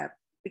a gap,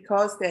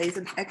 because there is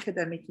an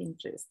academic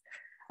interest.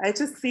 I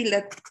just feel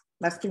that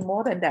must be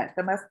more than that.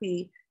 There must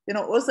be, you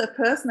know, also a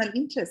personal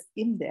interest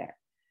in there.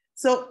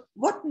 So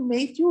what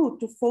made you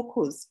to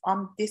focus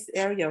on this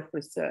area of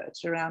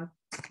research around,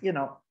 you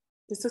know,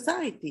 the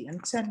society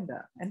and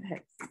gender and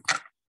health?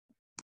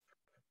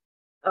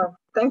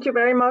 Thank you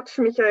very much,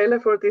 Michaela,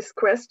 for this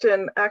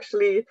question.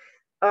 Actually,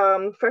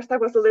 first I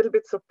was a little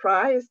bit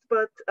surprised,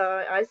 but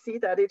I see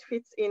that it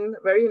fits in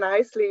very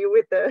nicely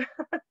with the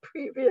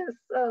previous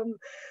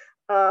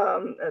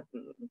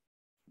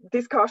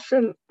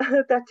discussion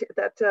that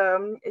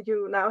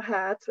you now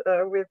had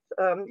with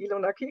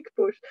Ilona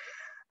Kiekbusch.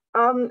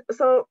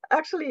 So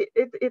actually,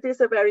 it is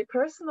a very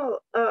personal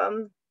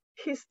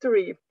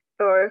history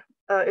or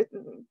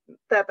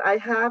that I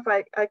have.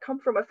 I come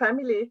from a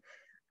family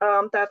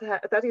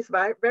that is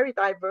very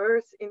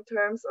diverse in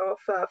terms of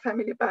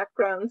family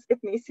backgrounds,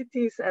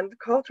 ethnicities, and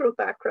cultural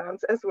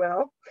backgrounds as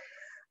well.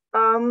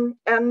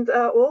 And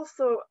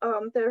also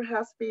there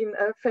has been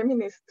a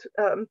feminist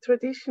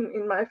tradition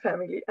in my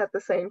family at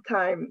the same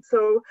time.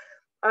 So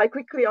I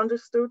quickly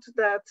understood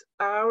that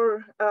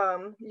our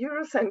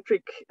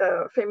Eurocentric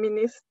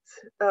feminist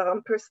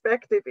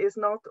perspective is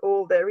not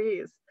all there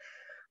is.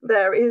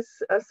 There is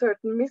a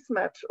certain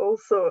mismatch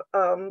also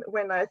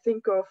when I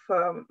think of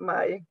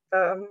my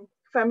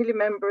family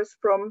members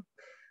from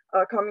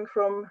coming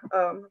from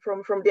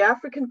the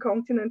African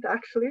continent,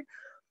 actually,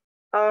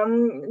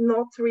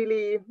 not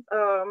really,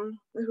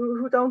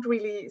 who don't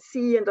really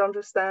see and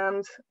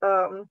understand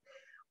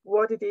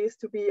what it is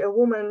to be a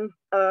woman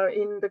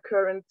in the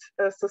current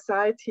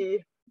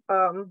society.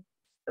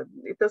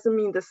 It doesn't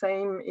mean the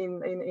same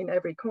in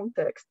every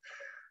context.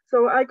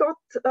 So I got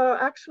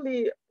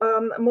actually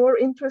more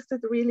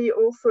interested really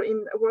also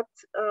in what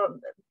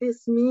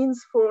this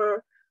means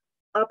for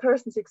a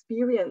person's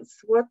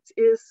experience. What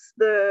is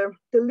the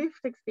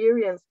lived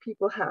experience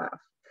people have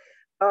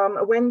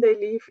when they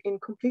live in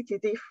completely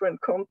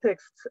different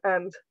contexts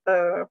and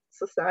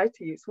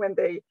societies, when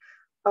they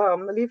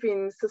live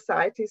in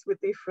societies with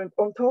different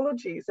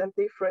ontologies and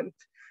different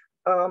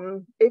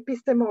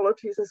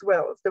epistemologies as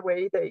well, the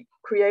way they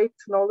create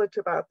knowledge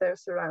about their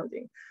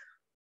surrounding.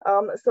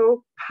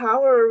 So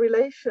power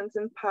relations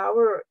and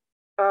power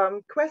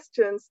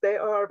questions, they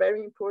are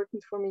very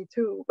important for me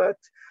too, but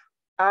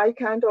I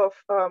kind of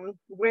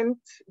went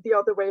the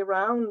other way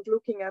around,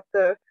 looking at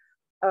the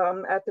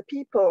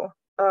people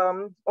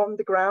on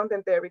the ground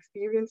and their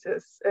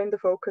experiences in the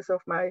focus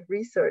of my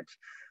research.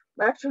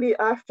 Actually,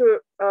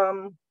 after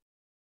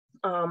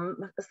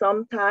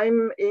some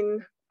time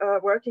in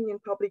working in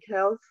public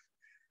health,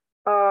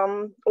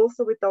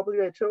 also with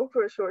WHO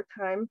for a short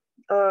time,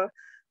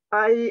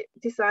 I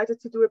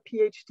decided to do a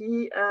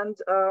PhD, and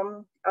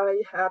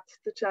I had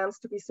the chance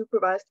to be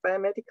supervised by a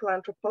medical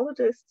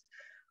anthropologist,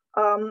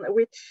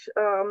 which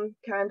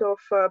kind of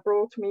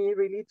brought me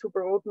really to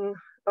broaden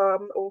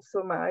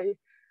also my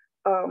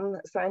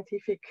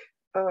scientific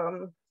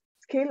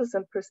skills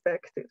and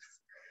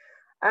perspectives.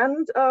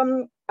 And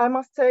I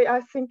must say,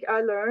 I think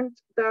I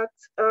learned that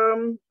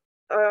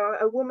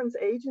a woman's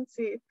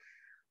agency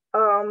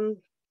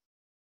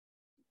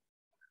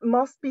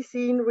must be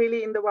seen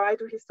really in the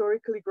wider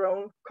historically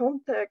grown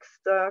context,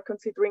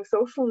 considering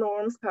social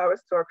norms, power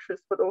structures,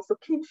 but also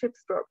kinship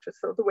structures.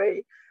 So the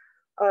way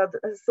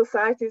the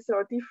societies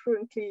are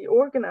differently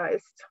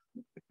organized,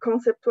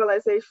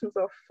 conceptualizations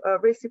of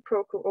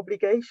reciprocal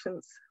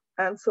obligations,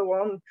 and so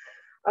on.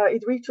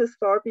 It reaches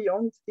far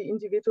beyond the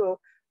individual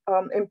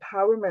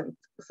empowerment.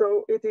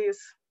 So it is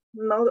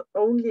not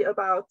only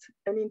about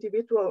an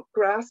individual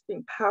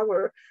grasping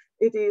power,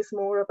 it is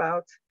more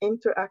about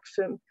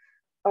interaction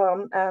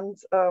and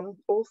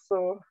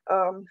also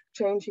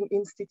changing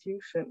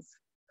institutions.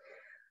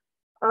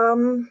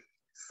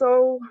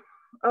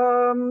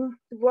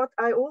 What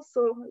I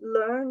also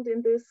learned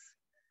in this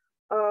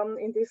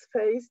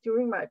phase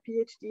during my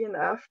PhD and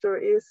after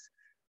is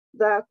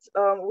that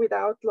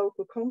without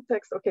local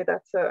context, okay,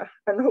 that's a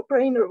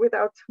no-brainer.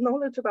 Without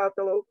knowledge about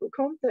the local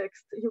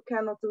context, you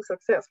cannot do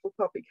successful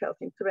public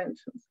health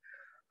interventions.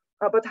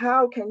 But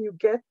how can you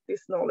get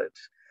this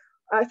knowledge?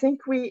 I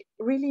think we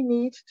really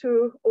need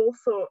to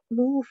also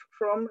move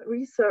from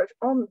research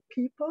on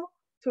people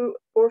to,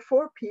 or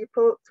for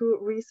people, to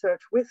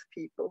research with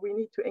people. We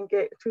need to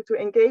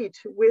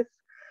engage with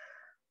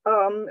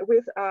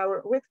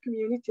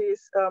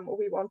communities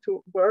we want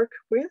to work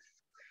with,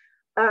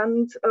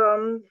 and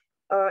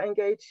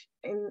engage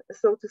in,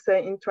 so to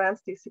say, in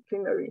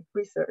transdisciplinary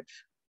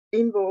research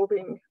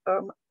involving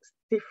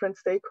different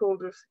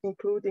stakeholders,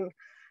 including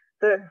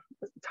the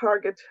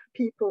target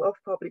people of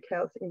public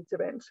health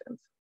interventions.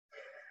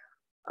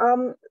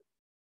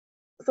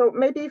 So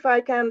maybe if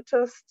I can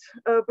just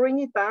bring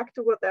it back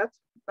to what that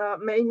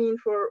may mean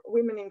for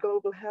women in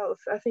global health,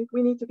 I think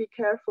we need to be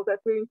careful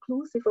that we're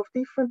inclusive of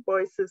different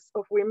voices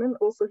of women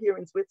also here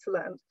in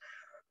Switzerland,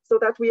 so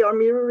that we are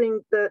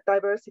mirroring the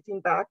diversity in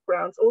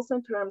backgrounds, also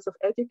in terms of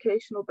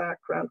educational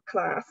background,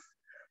 class,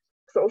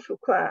 social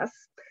class,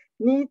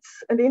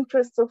 needs and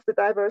interests of the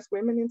diverse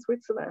women in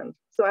Switzerland.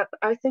 So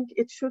I think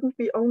it shouldn't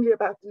be only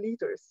about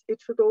leaders.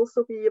 It should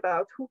also be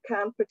about who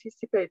can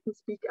participate and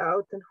speak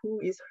out and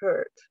who is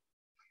heard.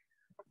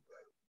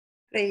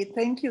 Great,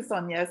 thank you,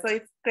 Sonia. So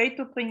it's great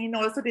to bring in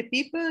also the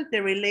people,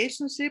 the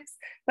relationships,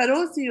 but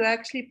also you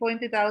actually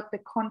pointed out the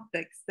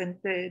context and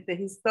the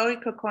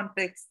historical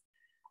context,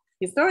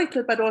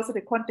 but also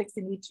the context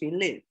in which we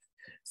live.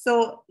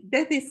 So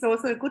that is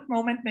also a good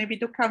moment maybe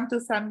to come to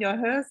Samia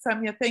Hurst.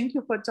 Samia, thank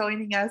you for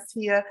joining us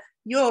here.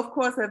 You're of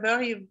course a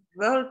very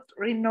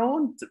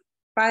world-renowned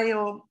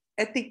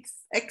bioethics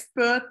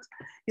expert.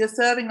 You're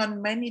serving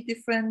on many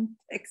different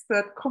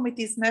expert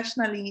committees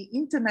nationally,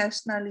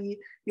 internationally.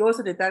 You're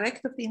also the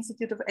director of the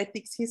Institute of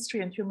Ethics,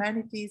 History and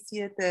Humanities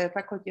here at the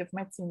Faculty of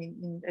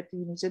Medicine at the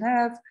Uni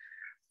Genève.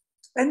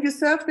 And you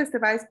served as the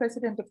vice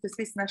president of the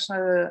Swiss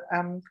National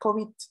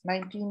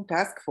COVID-19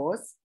 Task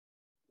Force.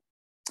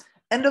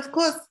 And of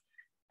course,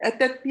 at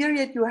that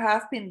period, you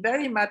have been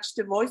very much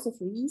the voice of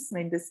reason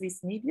in the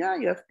Swiss media.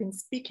 You have been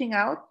speaking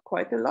out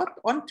quite a lot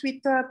on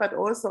Twitter, but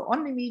also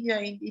on the media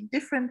in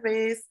different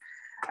ways.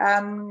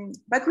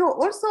 But you're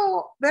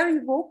also very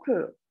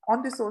vocal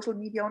on the social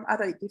media on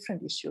other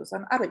different issues,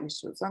 on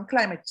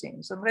climate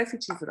change, on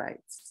refugees'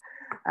 rights.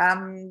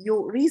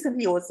 You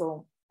recently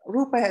also,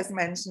 Rupa has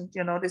mentioned,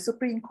 the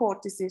Supreme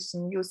Court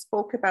decision. You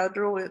spoke about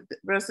Roe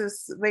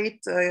versus Wade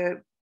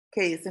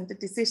case and the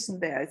decision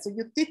there. So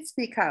you did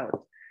speak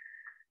out.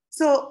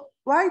 So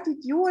why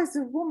did you as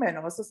a woman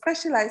also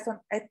specialize on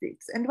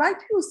ethics? And why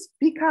do you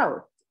speak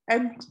out?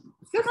 And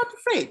you're not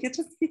afraid, you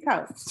just speak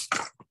out.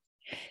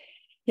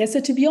 Yeah,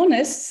 so to be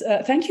honest,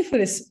 thank you for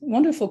this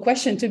wonderful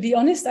question. To be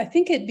honest, I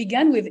think it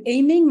began with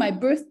aiming my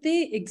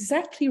birthday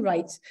exactly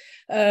right.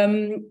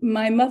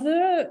 My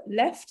mother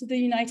left the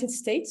United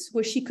States,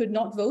 where she could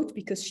not vote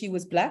because she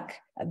was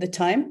Black at the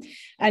time,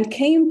 and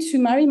came to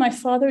marry my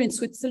father in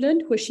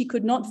Switzerland, where she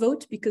could not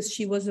vote because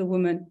she was a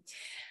woman.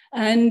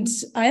 And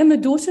I am a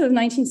daughter of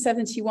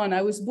 1971.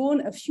 I was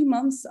born a few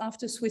months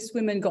after Swiss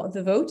women got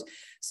the vote.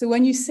 So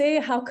when you say,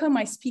 how come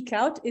I speak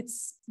out?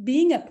 It's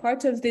being a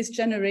part of this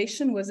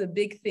generation was a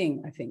big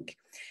thing, I think.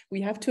 We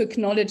have to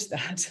acknowledge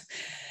that.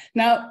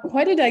 Now,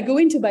 why did I go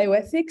into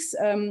bioethics?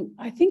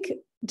 I think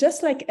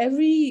just like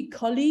every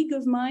colleague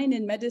of mine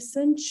in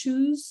medicine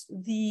choose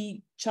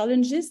the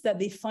challenges that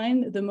they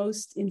find the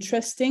most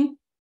interesting,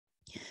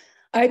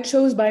 I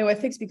chose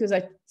bioethics because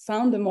I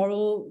found the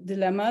moral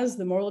dilemmas,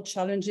 the moral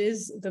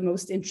challenges, the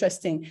most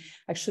interesting.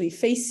 Actually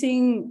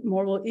facing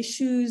moral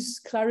issues,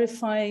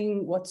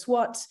 clarifying what's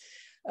what,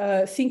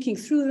 thinking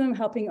through them,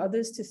 helping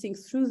others to think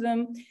through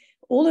them.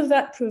 All of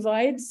that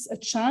provides a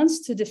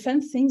chance to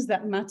defend things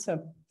that matter.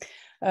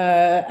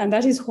 And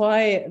that's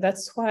why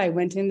I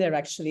went in there,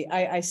 actually.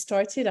 I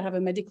have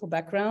a medical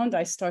background.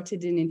 I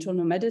started in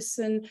internal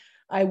medicine.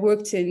 I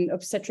worked in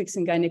obstetrics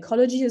and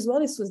gynecology as well.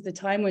 This was the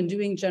time when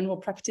doing general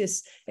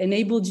practice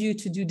enabled you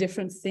to do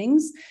different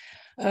things.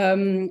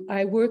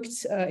 I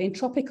worked in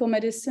tropical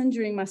medicine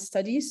during my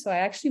studies. So I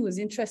actually was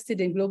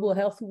interested in global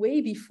health way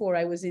before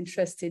I was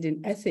interested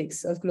in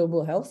ethics of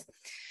global health.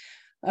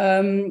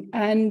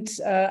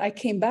 I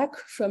came back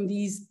from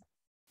these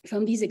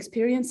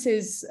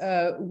experiences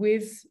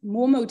with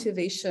more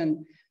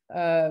motivation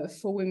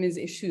for women's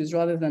issues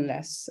rather than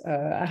less.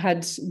 I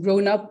had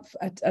grown up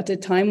at a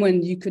time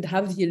when you could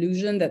have the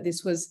illusion that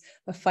this was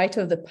a fight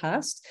of the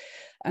past.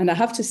 And I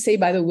have to say,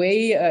 by the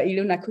way,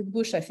 Ilona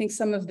Cookbush, I think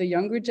some of the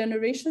younger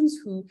generations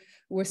who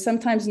were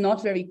sometimes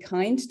not very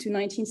kind to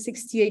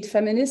 1968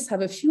 feminists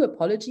have a few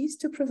apologies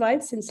to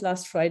provide since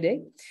last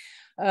Friday.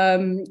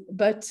 When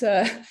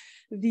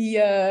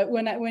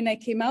I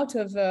came out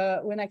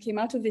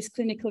of this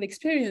clinical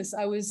experience,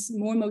 I was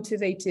more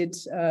motivated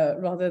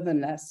rather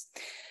than less.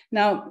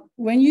 Now,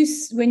 when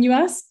you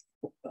ask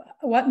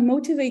what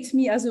motivates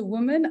me as a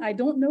woman, I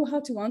don't know how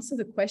to answer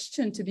the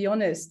question, to be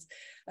honest.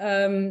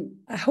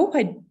 I hope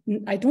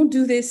I don't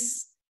do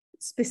this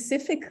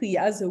specifically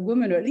as a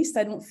woman, or at least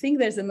I don't think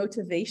there's a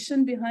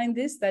motivation behind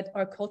this that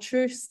our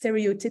culture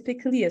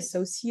stereotypically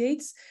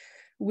associates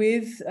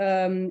with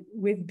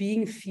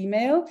being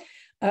female.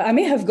 I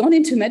may have gone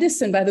into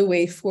medicine, by the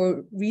way,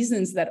 for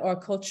reasons that our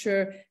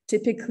culture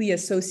typically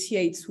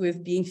associates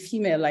with being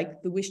female,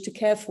 like the wish to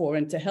care for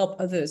and to help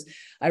others.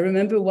 I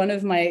remember one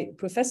of my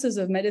professors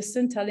of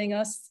medicine telling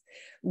us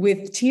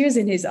with tears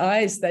in his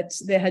eyes that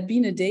there had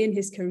been a day in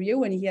his career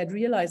when he had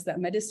realized that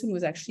medicine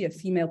was actually a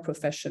female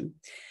profession.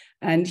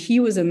 And he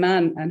was a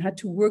man and had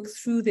to work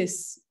through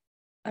this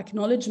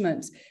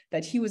acknowledgement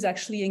that he was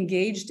actually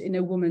engaged in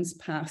a woman's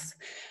path.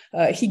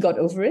 He got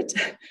over it.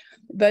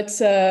 But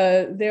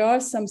there are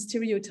some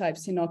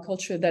stereotypes in our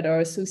culture that are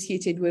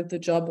associated with the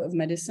job of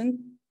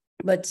medicine.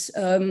 But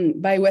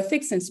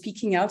bioethics and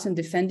speaking out and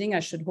defending, I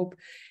should hope,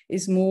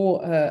 is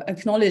more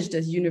acknowledged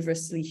as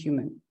universally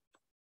human.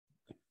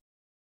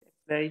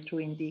 Very true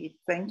indeed.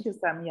 Thank you,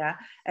 Samia.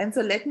 And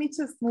so let me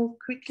just move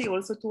quickly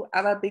also to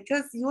Ava,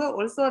 because you are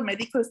also a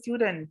medical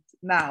student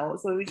now.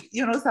 So,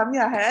 you know,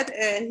 Samia had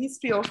a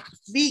history of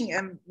being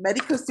a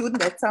medical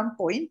student at some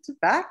point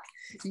back.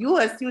 You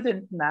are a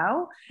student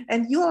now,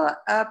 and you are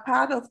a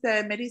part of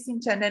the Medicine,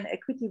 Gender and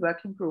Equity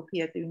Working Group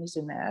here at the Uni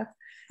Genève.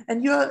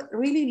 And you're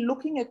really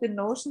looking at the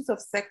notions of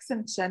sex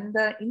and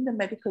gender in the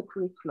medical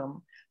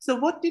curriculum. So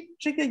what did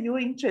trigger your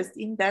interest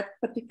in that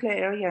particular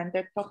area and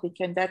that topic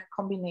and that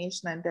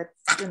combination and that,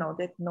 you know,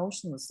 that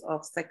notions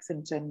of sex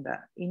and gender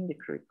in the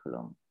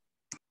curriculum?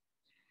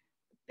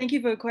 Thank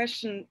you for the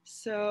question.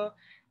 So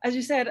as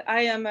you said,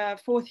 I am a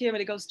fourth year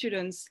medical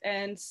student.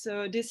 And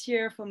so this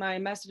year for my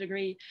master's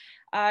degree,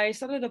 I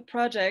started a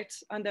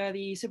project under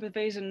the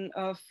supervision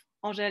of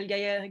Angèle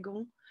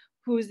Gaillet-Rigon,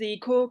 who is the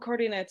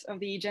co-coordinator of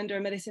the Gender,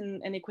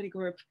 Medicine and Equity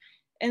Group.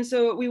 And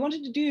so we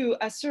wanted to do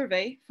a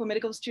survey for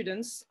medical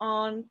students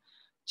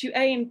to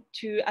aim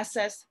to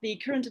assess the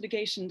current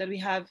education that we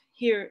have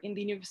here in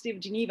the University of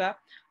Geneva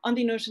on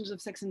the notions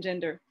of sex and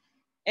gender.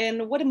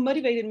 And what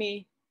motivated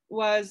me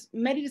was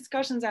many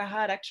discussions I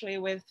had actually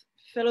with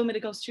fellow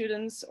medical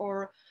students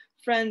or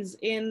friends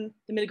in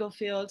the medical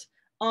field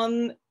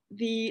on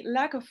the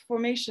lack of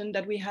formation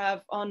that we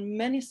have on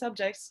many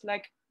subjects,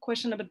 like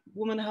question about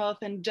women health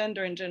and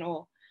gender in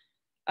general.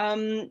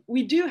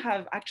 We do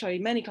have actually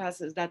many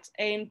classes that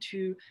aim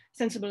to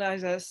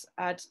sensibilize us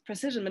at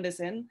precision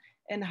medicine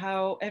and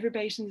how every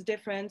patient is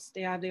different.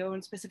 They have their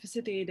own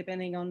specificity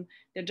depending on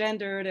their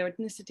gender, their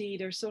ethnicity,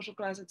 their social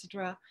class,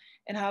 etc.,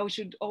 and how we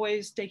should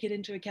always take it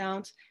into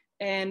account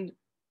and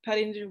put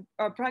it into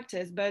our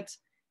practice. But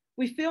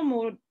we feel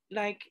more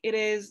like it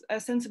is a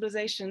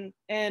sensibilization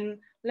and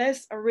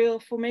less a real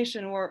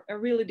formation or a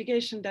real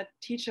education that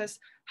teach us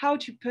how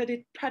to put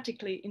it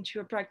practically into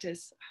your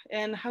practice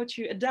and how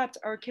to adapt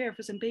our care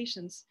for some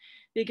patients.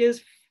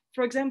 Because,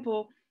 for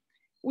example,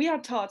 we are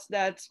taught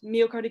that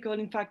myocardial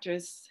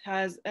infarctus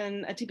has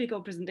an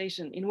atypical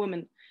presentation in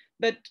women,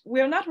 but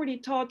we are not really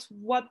taught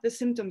what the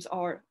symptoms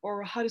are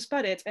or how to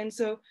spot it. And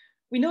so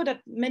we know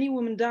that many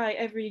women die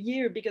every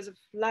year because of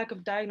lack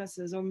of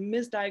diagnosis or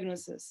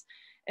misdiagnosis.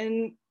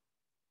 And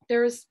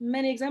there's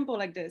many examples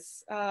like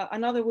this.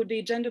 Another would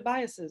be gender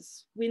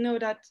biases. We know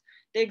that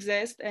they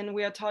exist and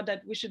we are taught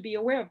that we should be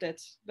aware of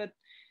that, but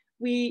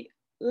we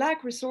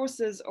lack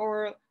resources,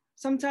 or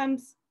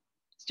sometimes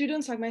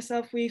students like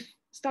myself, we've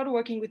started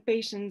working with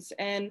patients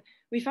and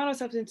we found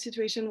ourselves in a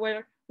situation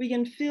where we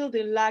can feel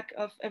the lack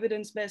of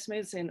evidence-based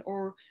medicine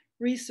or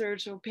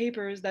research or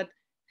papers that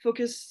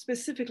focus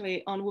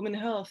specifically on women's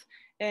health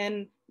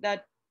and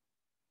that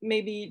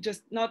maybe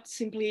just not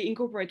simply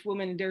incorporate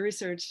women in their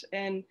research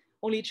and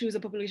only choose a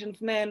population of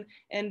men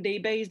and they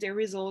base their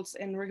results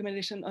and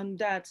recommendation on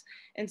that.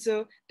 And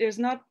so there's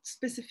not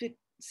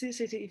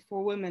specificity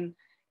for women.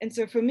 And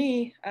so for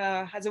me,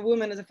 as a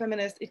woman, as a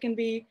feminist, it can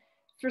be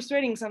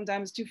frustrating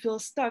sometimes to feel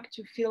stuck,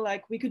 to feel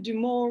like we could do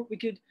more, we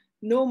could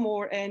know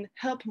more and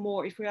help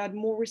more if we had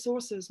more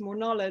resources, more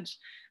knowledge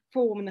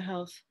for women's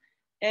health.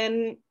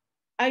 And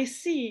I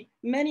see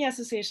many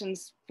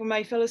associations for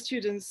my fellow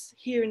students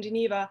here in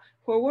Geneva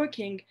who are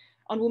working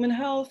on women's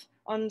health,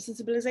 on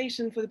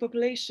sensibilization for the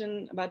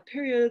population about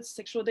periods,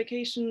 sexual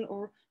education,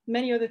 or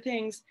many other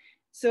things.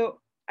 So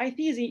I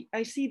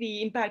see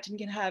the impact it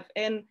can have.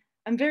 And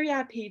I'm very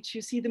happy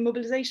to see the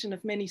mobilization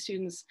of many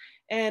students.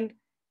 And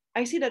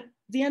I see that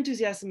the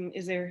enthusiasm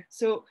is there.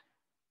 So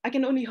I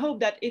can only hope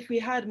that if we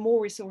had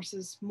more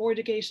resources, more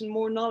education,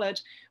 more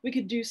knowledge, we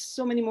could do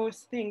so many more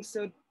things.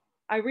 So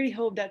I really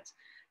hope that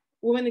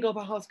Women in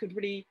Global Health could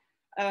really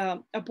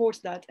support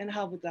that and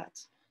help with that.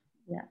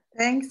 Yeah,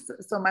 thanks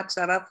so much,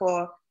 Sarah,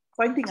 for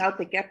pointing out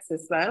the gaps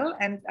as well.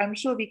 And I'm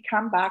sure we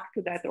come back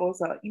to that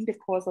also in the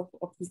course of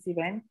this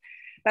event.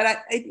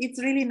 But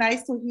it's really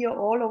nice to hear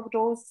all of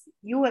those,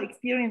 your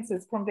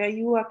experiences from where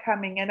you are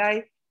coming.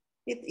 And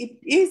it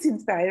is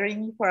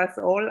inspiring for us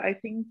all, I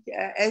think,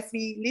 as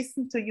we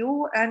listen to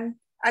you. And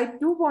I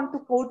do want to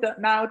go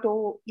now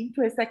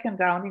into a second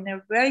round in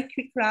a very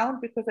quick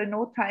round because I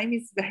know time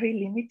is very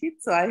limited.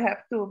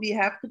 So we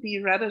have to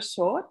be rather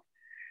short.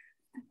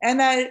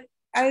 And I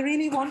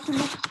really want to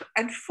look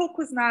and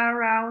focus now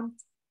around,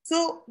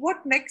 so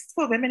what next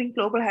for Women in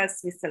Global Health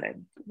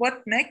Switzerland?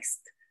 What next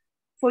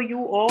for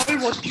you all?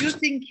 What do you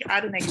think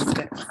are the next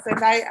steps?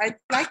 And I'd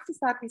like to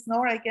start with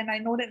Nora again. I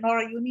know that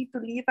Nora, you need to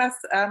leave us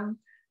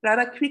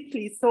rather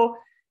quickly. So,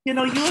 you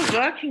know, you're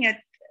working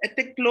at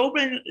the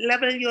global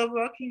level, you're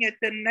working at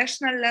the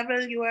national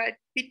level, you are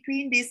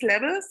between these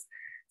levels.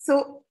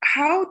 So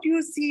how do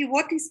you see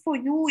what is for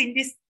you in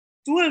this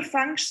dual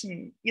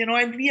function? You know,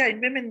 and we are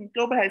in Women in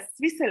Global Health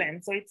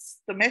Switzerland, so it's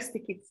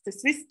domestic, it's the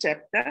Swiss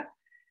chapter.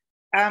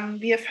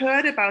 We have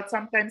heard about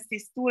sometimes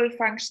this dual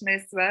function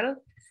as well.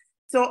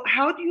 So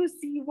how do you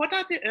see, what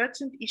are the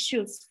urgent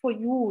issues for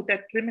you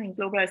that Women in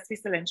Global Health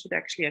Switzerland should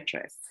actually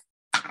address?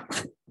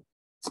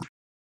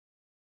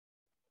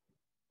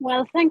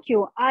 Well, thank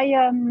you. I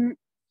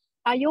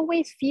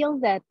always feel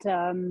that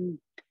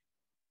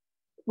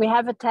we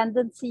have a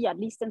tendency, at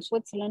least in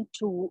Switzerland,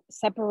 to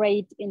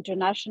separate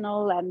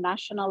international and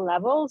national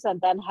levels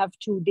and then have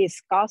to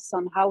discuss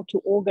on how to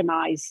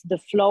organize the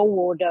flow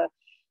or the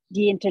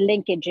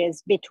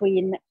interlinkages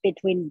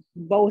between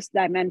both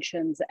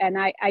dimensions. And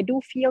I do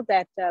feel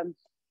that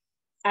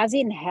as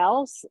in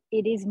health,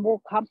 it is more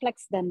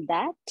complex than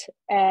that.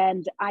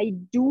 And I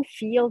do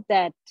feel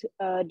that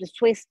the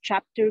Swiss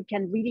chapter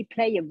can really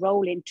play a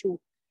role into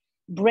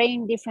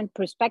bringing different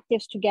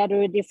perspectives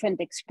together, different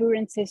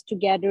experiences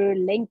together,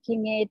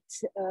 linking it,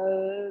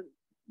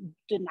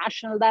 the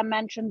national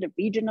dimension, the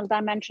regional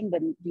dimension,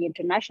 the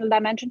international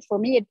dimension. For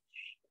me,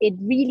 it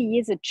really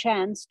is a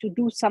chance to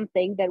do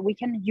something that we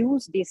can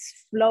use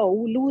this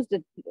flow,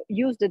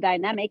 use the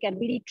dynamic, and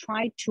really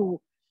try to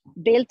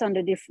build on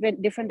the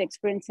different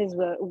experiences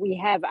we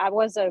have. I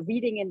was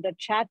reading in the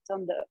chat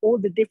on all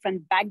the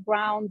different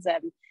backgrounds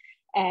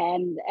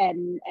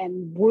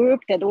and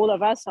work that all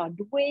of us are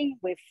doing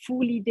with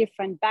fully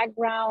different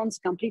backgrounds,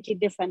 completely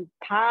different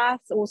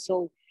paths,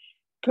 also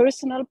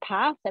personal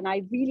path. And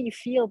I really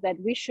feel that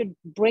we should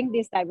bring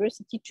this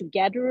diversity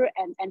together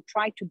and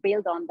try to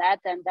build on that,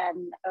 and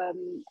then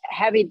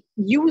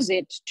use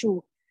it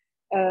to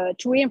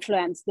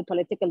influence the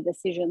political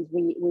decisions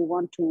we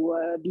want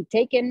to be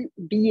taken,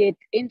 be it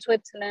in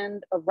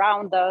Switzerland,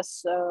 around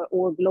us,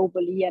 or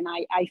globally. And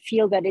I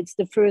feel that it's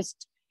the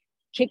first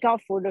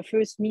kickoff or the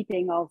first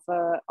meeting of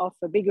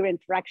a bigger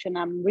interaction.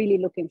 I'm really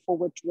looking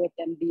forward to it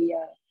and be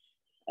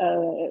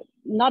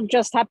not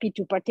just happy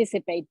to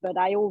participate, but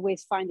I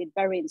always find it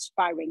very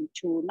inspiring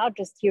to not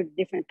just hear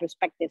different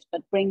perspectives,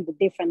 but bring the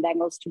different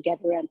angles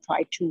together and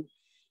try to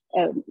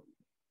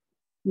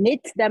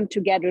knit them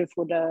together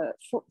for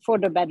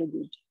the better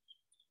good.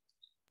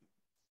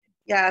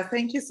 Yeah,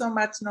 thank you so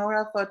much,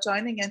 Nora, for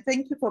joining, and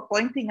thank you for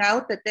pointing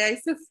out that there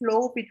is a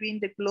flow between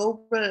the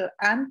global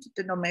and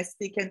the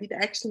domestic, and it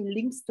actually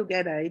links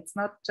together. It's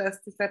not just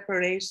a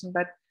separation,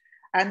 but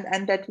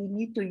and that we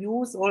need to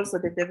use also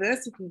the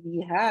diversity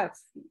we have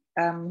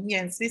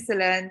here in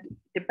Switzerland,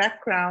 the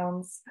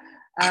backgrounds,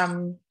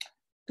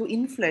 to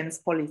influence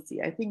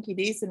policy. I think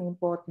it is an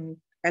important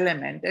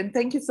element. And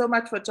thank you so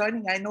much for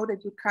joining. I know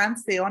that you can't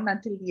stay on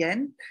until the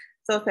end,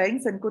 so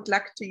thanks and good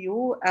luck to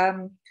you.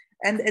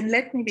 And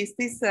let me with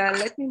this,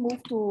 let me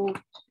move to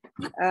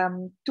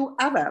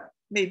Ava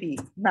maybe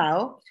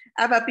now.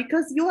 Ava,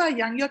 because you are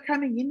young, you're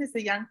coming in as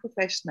a young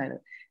professional.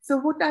 So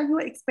what are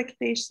your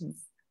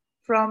expectations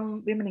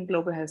from Women in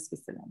Global Health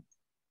Switzerland?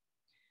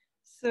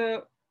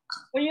 So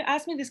when you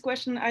asked me this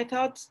question, I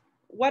thought,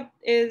 what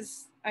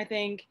is, I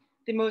think,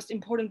 the most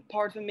important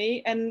part for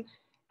me? And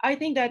I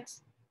think that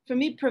for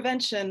me,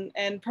 prevention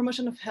and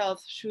promotion of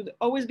health should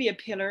always be a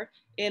pillar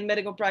in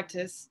medical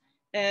practice.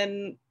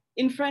 And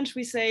in French,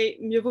 we say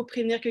mieux vaut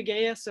prévenir que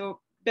guérir, so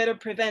better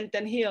prevent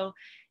than heal.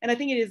 And I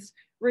think it is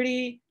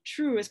really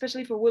true,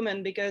 especially for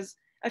women, because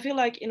I feel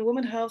like in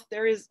women's health,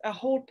 there is a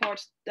whole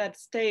part that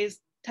stays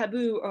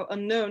taboo or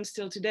unknown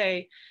still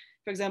today.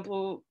 For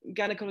example,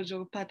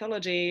 gynecological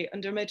pathology,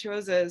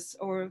 endometriosis,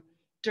 or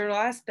general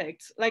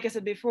aspects. Like I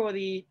said before,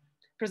 the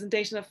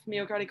presentation of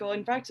myocardial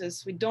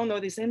infarctus, we don't know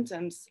the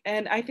symptoms.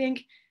 And I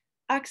think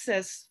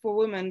access for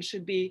women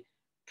should be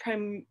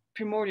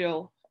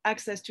primordial.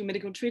 Access to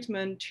medical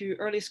treatment, to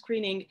early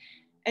screening,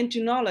 and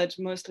to knowledge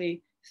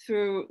mostly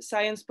through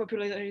science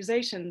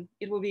popularization.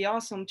 It will be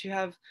awesome to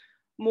have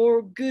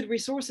more good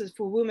resources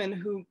for women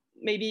who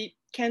maybe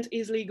can't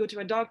easily go to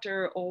a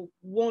doctor or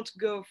won't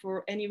go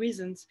for any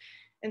reasons.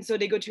 And so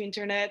they go to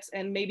internet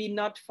and maybe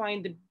not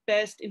find the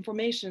best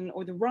information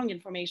or the wrong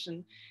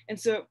information. And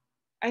so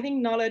I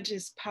think knowledge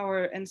is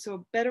power. And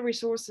so better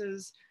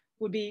resources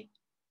would be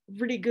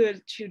really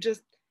good to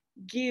just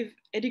give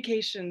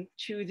education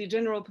to the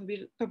general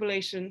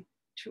population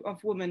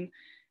of women,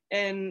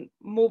 and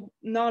more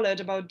knowledge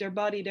about their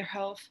body, their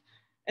health,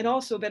 and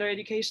also better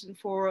education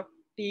for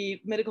the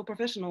medical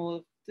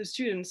professional, the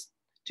students,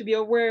 to be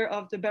aware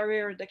of the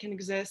barrier that can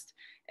exist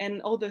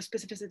and all the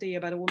specificity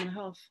about a woman's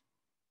health.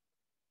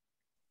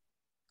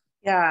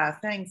 Yeah,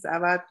 thanks,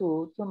 Ava,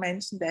 to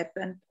mention that.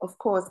 And of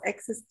course,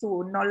 access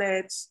to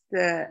knowledge,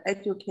 the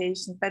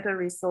education, better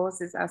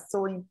resources are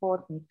so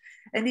important.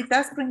 And it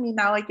does bring me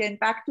now again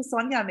back to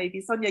Sonia,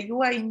 maybe. Sonia,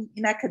 you are in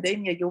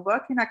academia, you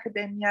work in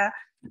academia,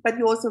 but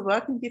you also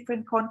work in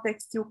different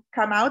contexts. You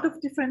come out of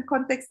different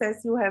contexts,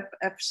 as you have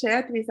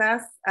shared with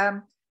us.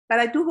 But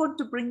I do want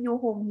to bring you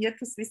home here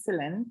to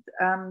Switzerland.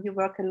 You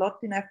work a lot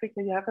in Africa.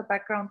 You have a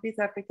background with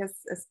Africa,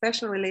 a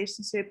special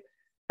relationship.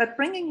 But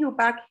bringing you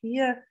back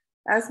here,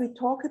 as we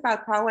talk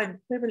about power and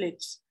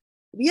privilege,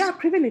 we are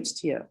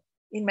privileged here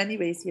in many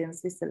ways here in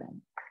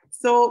Switzerland.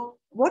 So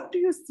what do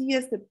you see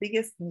as the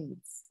biggest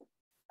needs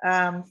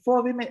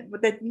for women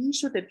that we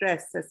should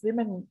address as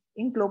women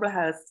in global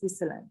health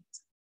Switzerland?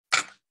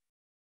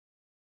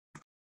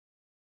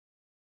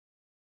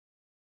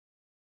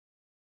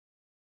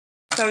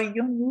 Sorry,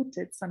 you're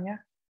muted,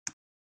 Sonia.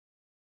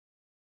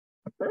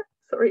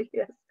 Sorry,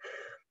 yes.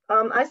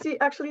 I see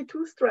actually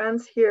two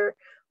strands here.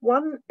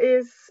 One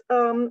is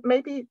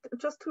maybe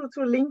just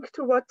to link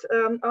to what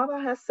Ava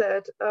has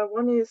said.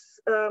 One is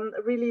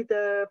really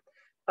the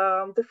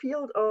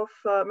field of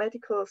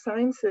medical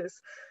sciences.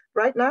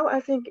 Right now, I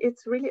think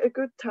it's really a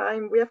good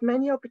time. We have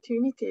many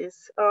opportunities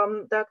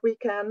that we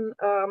can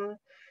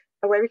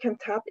where we can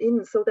tap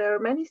in. So there are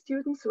many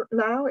students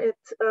now at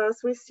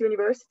Swiss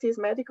universities,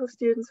 medical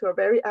students who are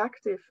very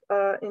active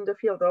in the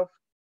field of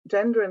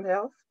gender and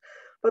health,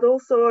 but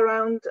also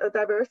around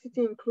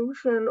diversity,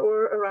 inclusion,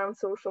 or around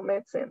social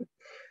medicine.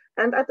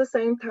 And at the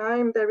same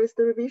time, there is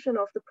the revision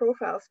of the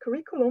Profiles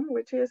curriculum,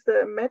 which is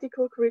the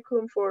medical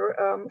curriculum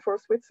for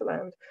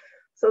Switzerland.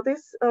 So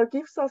this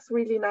gives us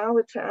really now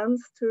a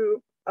chance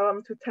to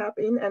tap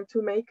in and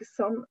to make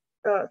some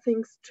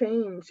things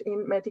change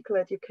in medical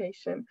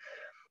education.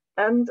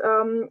 And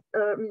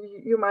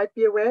you might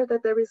be aware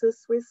that there is a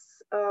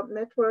Swiss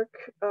network,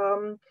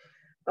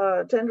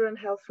 Gender and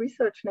Health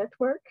Research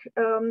Network.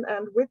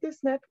 And with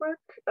this network,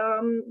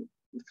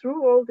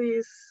 through all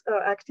these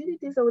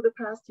activities over the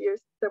past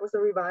years, there was a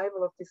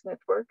revival of this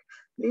network,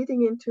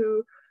 leading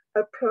into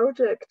a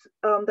project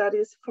that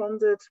is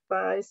funded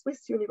by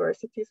Swiss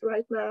universities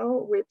right now,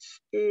 which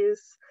is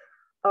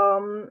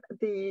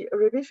the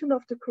revision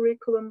of the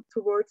curriculum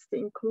towards the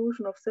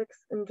inclusion of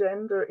sex and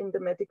gender in the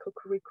medical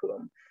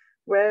curriculum,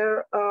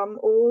 where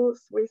all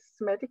Swiss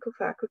medical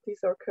faculties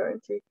are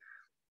currently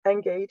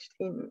engaged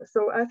in.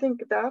 So I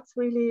think that's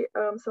really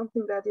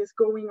something that is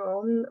going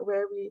on,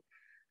 where we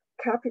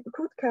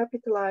could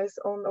capitalize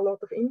on a lot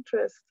of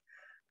interest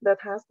that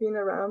has been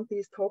around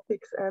these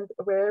topics, and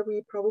where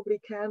we probably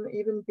can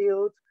even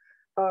build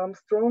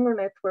stronger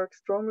networks,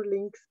 stronger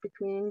links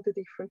between the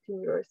different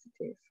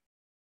universities.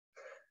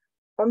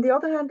 On the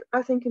other hand,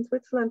 I think in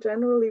Switzerland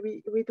generally,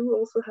 we do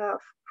also have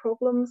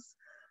problems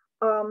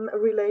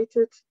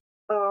related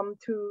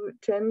to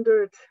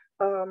gendered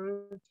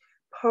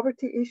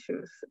poverty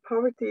issues.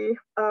 Poverty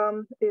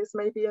is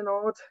maybe an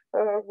odd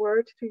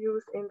word to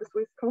use in the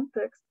Swiss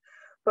context,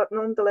 but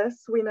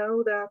nonetheless, we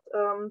know that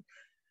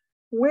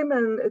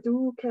women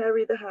do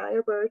carry the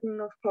higher burden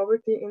of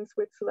poverty in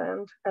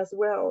Switzerland as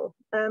well.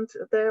 And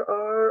there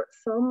are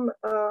some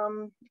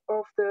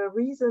of the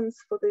reasons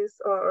for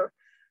this are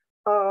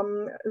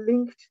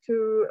linked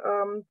to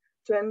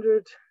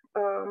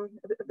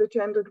the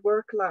gendered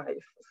work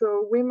life.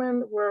 So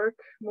women work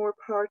more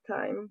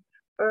part-time,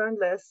 earn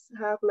less,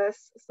 have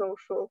less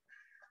social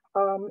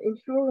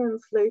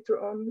insurance later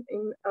on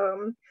in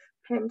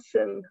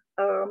pension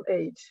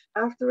age.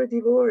 After a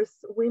divorce,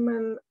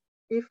 women,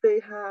 if they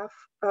have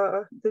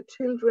the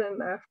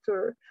children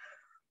after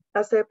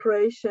a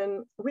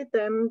separation with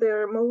them,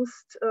 they're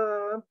most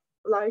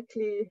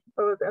likely,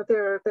 or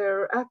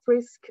they're at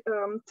risk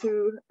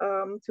to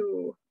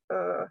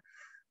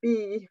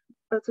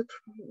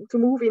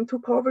move into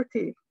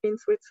poverty in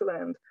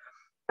Switzerland,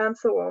 and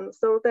so on.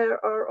 So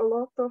there are a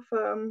lot of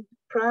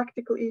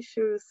practical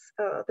issues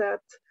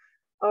that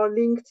are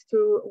linked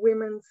to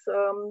women's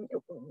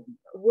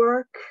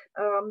work,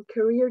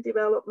 career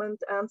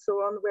development, and so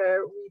on,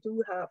 where we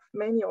do have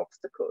many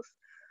obstacles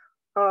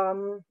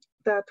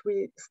that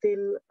we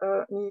still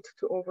need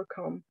to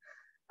overcome.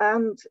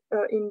 And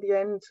in the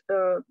end,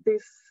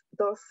 this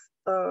does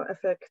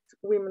affect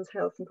women's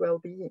health and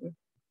well-being.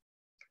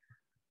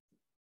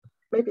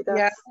 Maybe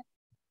that's...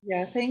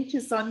 Yeah, thank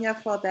you, Sonia,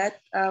 for that,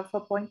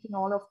 for pointing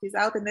all of this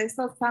out. And I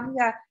saw,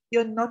 Sonia,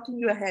 you're nodding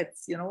your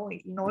heads, you know,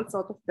 in all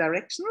sorts of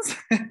directions.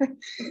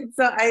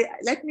 So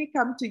let me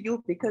come to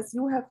you, because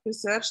you have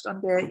researched on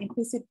the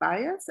implicit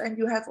bias, and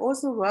you have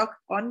also worked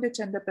on the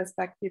gender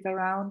perspective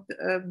around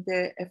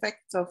the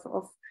effects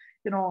of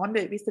you know,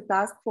 with the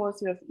task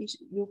force.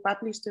 You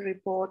published a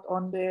report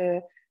on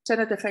the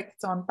gendered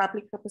effects on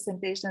public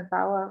representation and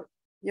power,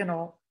 you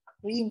know,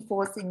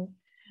 reinforcing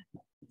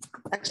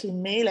actually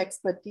male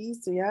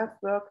expertise. So you have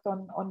worked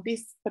on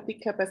this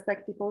particular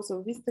perspective also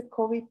with the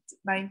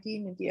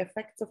COVID-19 and the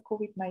effects of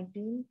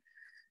COVID-19.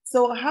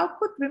 So how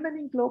could Women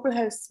in Global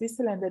Health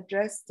Switzerland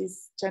address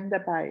this gender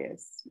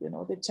bias, you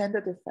know, the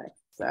gendered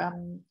effects,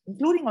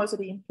 including also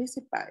the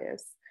implicit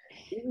bias?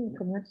 in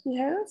community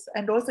health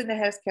and also in the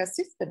healthcare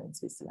system in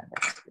Switzerland,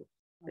 actually.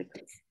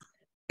 Because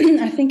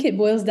I think it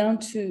boils down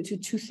to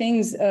two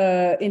things,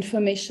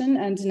 information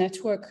and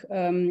network.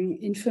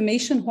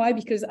 Information, why?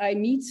 Because I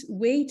meet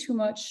way too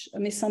much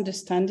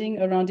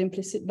misunderstanding around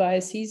implicit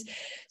biases.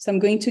 So I'm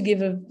going to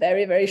give a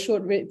very, very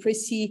short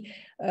précis.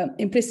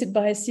 Implicit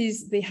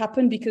biases, they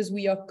happen because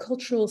we are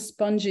cultural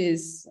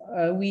sponges,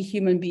 we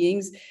human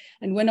beings.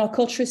 And when our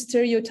culture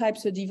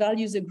stereotypes or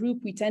devalues a group,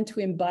 we tend to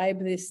imbibe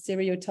this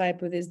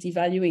stereotype or this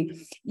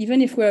devaluing.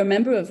 Even if we're a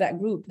member of that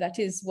group, that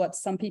is what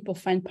some people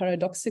find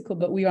paradoxical,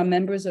 but we are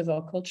members of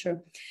our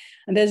culture.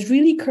 And there's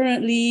really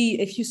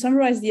currently, if you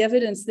summarize the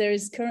evidence, there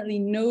is currently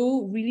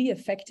no really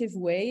effective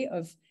way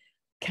of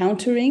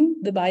countering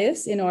the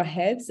bias in our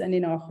heads and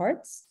in our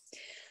hearts.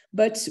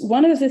 But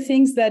one of the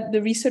things that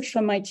the research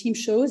from my team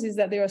shows is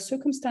that there are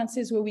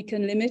circumstances where we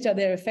can limit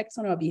their effects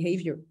on our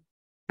behavior.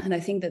 And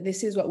I think that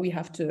this is what we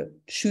have to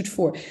shoot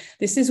for.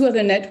 This is where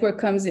the network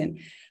comes in,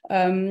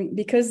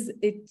 because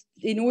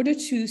in order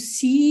to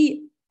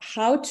see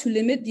how to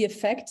limit the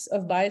effects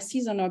of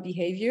biases on our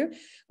behavior,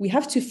 we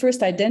have to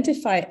first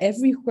identify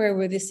everywhere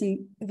where this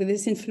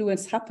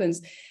influence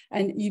happens.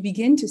 And you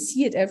begin to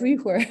see it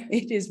everywhere.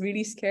 It is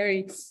really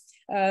scary.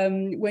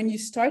 When you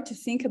start to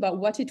think about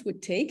what it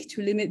would take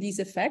to limit these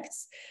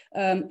effects,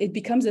 it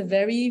becomes a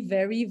very,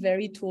 very,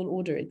 very tall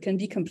order. It can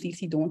be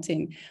completely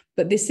daunting,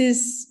 but this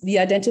is the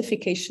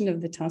identification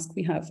of the task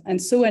we have.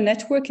 And so a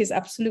network is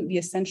absolutely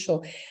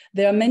essential.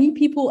 There are many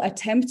people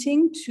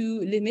attempting to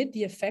limit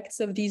the effects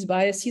of these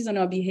biases on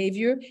our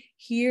behavior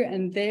here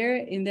and there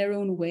in their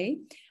own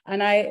way.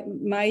 And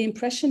my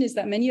impression is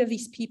that many of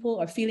these people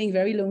are feeling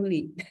very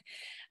lonely.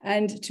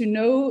 And to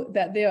know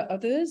that there are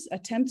others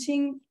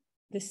attempting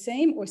the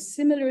same or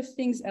similar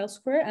things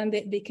elsewhere, and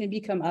they can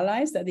become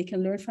allies, that they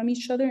can learn from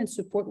each other and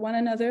support one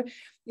another,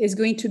 is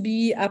going to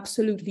be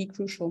absolutely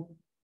crucial.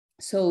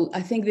 So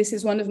I think this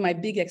is one of my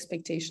big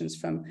expectations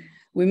from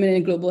Women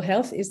in Global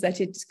Health, is that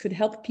it could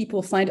help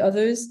people find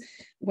others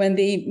when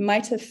they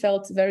might have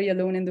felt very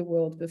alone in the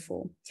world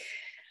before.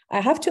 I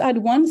have to add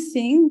one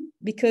thing,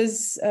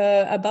 because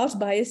about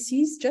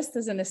biases, just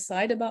as an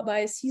aside about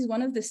biases,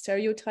 one of the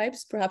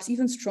stereotypes, perhaps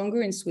even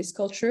stronger in Swiss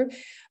culture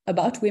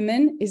about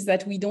women, is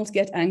that we don't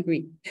get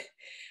angry.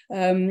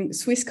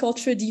 Swiss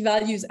culture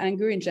devalues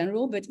anger in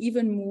general, but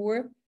even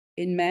more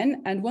in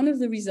men. And one of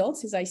the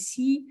results is I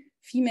see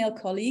female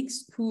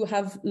colleagues who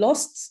have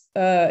lost,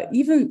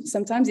 even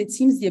sometimes it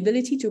seems, the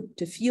ability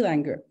to feel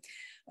anger.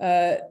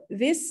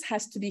 This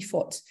has to be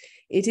fought.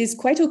 It is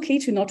quite okay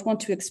to not want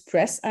to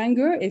express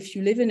anger. If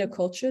you live in a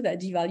culture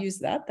that devalues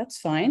that, that's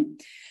fine.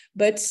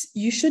 But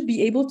you should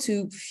be able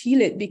to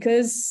feel it,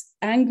 because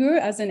anger,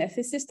 as an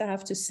ethicist, I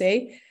have to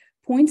say,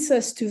 points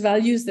us to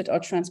values that are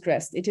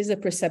transgressed. It is a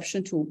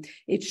perception tool.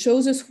 It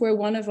shows us where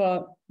one of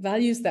our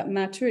values that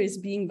matter is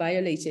being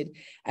violated.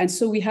 And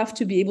so we have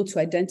to be able to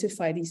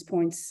identify these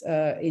points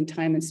in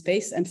time and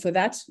space. And for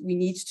that, we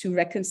need to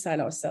reconcile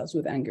ourselves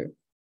with anger.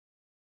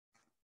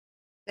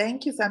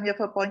 Thank you, Samia,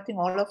 for pointing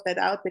all of that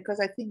out, because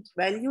I think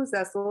values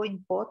are so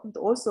important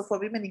also for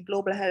women in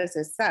global health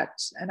as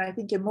such. And I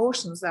think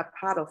emotions are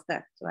part of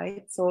that,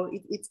 right? So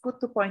it's good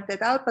to point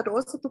that out, but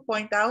also to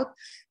point out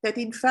that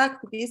in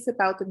fact, it is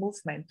about a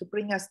movement to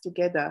bring us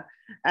together.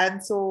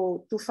 And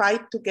so to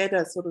fight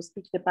together, so to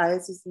speak, the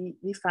biases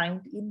we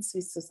find in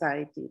Swiss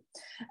society.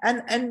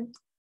 And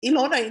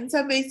Ilona, in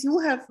some ways, you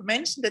have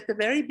mentioned at the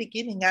very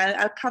beginning,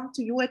 I'll come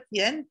to you at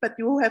the end, but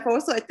you have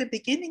also at the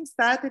beginning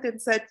started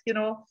and said, you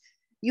know,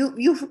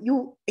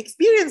 you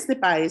experience the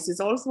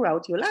biases all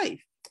throughout your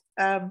life,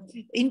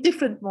 in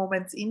different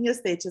moments in your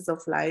stages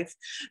of life.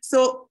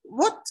 So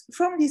what,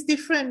 from these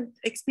different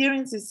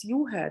experiences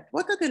you had,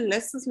 what are the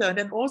lessons learned,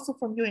 and also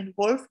from your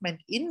involvement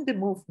in the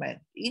movement,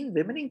 in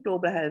Women in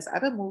Global Health,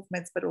 other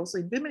movements, but also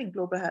in Women in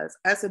Global Health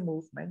as a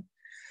movement?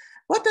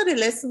 What are the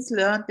lessons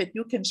learned that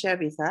you can share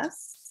with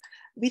us,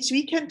 which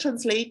we can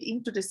translate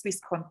into the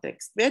Swiss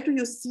context? Where do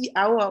you see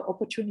our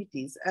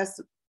opportunities as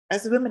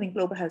Women in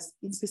Global Health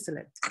in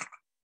Switzerland?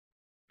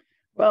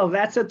 Well,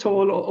 that's a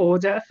tall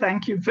order.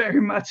 Thank you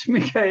very much,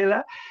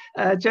 Michaela.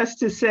 Just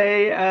to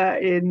say,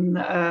 in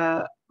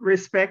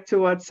respect to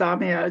what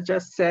Samia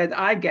just said,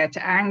 I get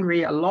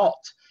angry a lot.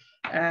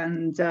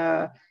 And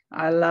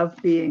I love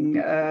being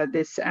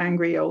this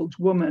angry old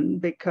woman,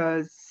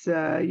 because,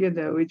 you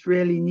know, it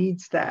really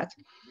needs that.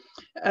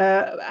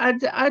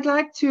 I'd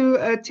like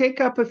to take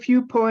up a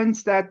few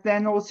points that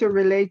then also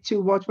relate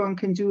to what one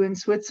can do in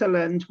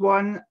Switzerland.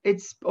 One,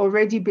 it's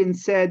already been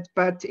said,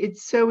 but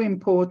it's so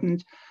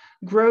important.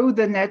 Grow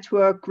the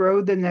network,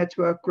 grow the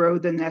network, grow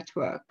the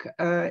network.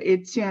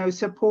 It's, you know,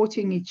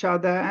 supporting each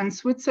other. And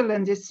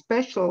Switzerland is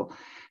special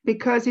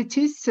because it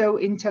is so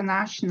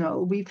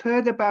international. We've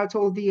heard about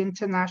all the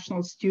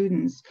international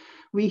students.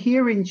 We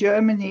hear in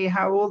Germany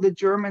how all the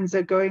Germans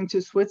are going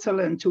to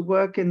Switzerland to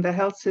work in the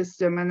health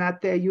system and at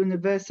their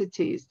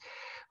universities.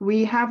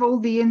 We have all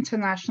the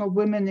international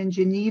women in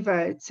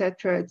Geneva,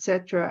 etc.,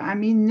 etc. I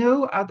mean,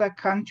 no other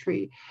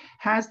country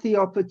has the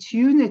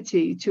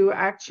opportunity to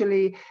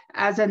actually,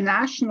 as a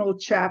national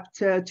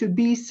chapter, to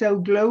be so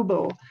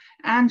global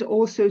and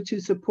also to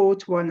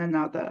support one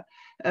another.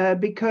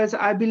 Because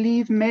I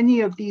believe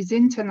many of these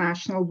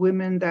international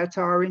women that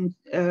are in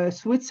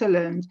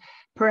Switzerland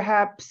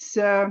perhaps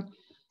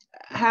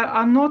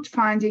are not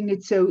finding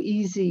it so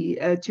easy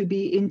to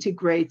be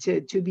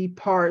integrated, to be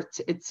part,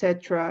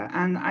 etc.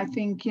 And I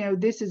think, you know,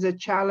 this is a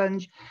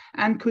challenge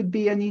and could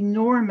be an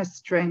enormous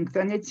strength.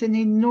 And it's an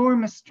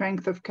enormous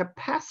strength of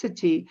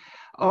capacity,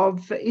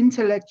 of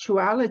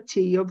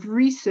intellectuality, of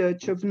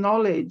research, of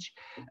knowledge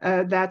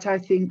that I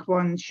think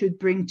one should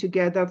bring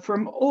together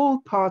from all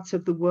parts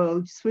of the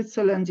world.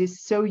 Switzerland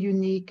is so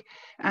unique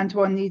and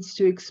one needs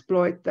to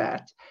exploit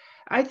that.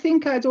 I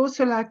think I'd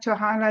also like to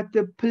highlight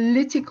the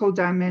political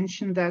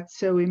dimension that's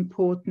so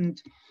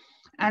important.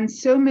 And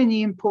so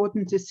many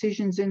important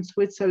decisions in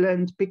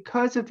Switzerland,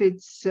 because of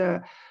its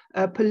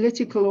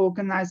political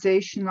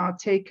organization, are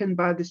taken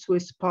by the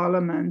Swiss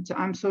parliament.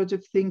 I'm sort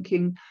of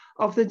thinking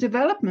of the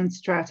development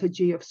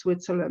strategy of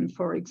Switzerland,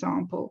 for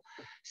example.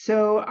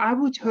 So I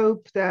would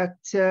hope that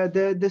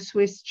the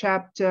Swiss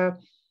chapter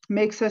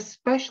makes a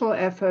special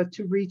effort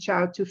to reach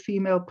out to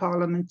female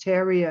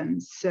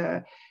parliamentarians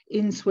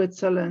in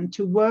Switzerland,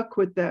 to work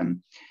with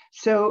them.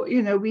 So,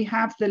 you know, we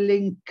have the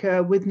link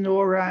with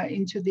Nora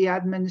into the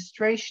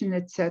administration,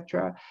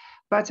 etc.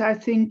 But I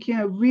think, you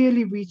know,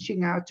 really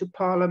reaching out to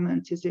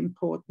Parliament is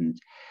important.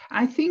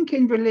 I think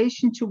in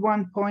relation to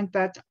one point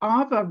that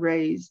Ava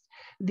raised,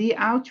 the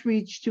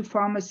outreach to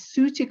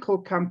pharmaceutical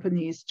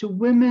companies, to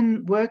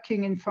women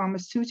working in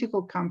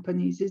pharmaceutical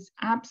companies is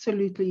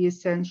absolutely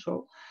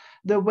essential.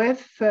 The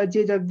WEF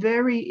did a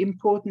very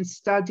important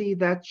study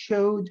that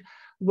showed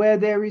where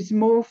there is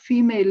more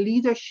female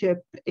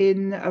leadership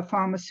in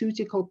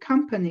pharmaceutical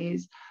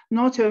companies,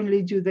 not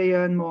only do they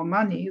earn more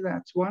money,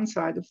 that's one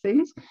side of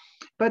things,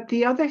 but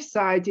the other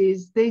side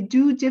is they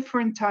do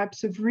different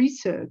types of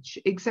research,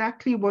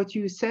 exactly what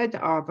you said,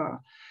 Ava.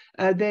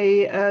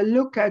 They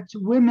look at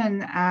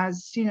women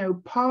as, you know,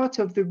 part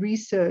of the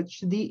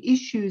research, the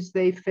issues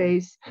they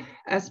face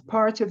as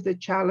part of the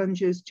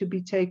challenges to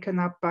be taken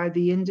up by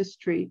the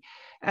industry.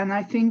 And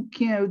I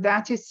think, you know,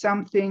 that is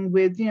something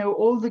with, you know,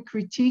 all the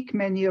critique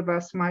many of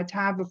us might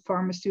have of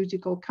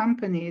pharmaceutical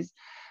companies,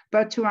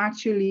 but to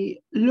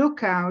actually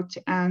look out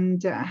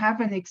and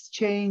have an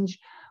exchange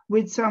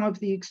with some of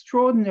the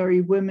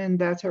extraordinary women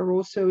that are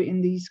also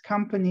in these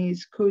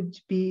companies could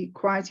be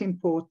quite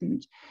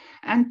important.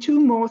 And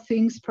two more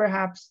things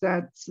perhaps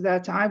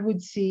that I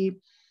would see.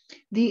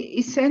 The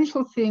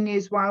essential thing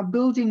is, while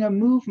building a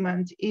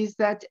movement, is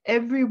that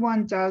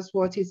everyone does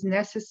what is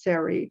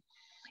necessary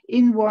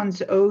in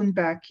one's own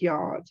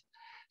backyard.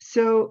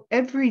 So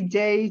every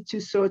day to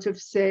sort of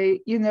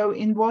say, you know,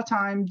 in what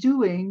I'm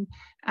doing,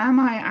 am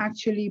I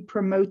actually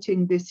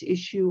promoting this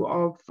issue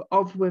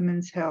of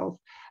women's health?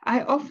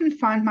 I often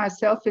find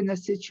myself in a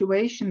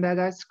situation that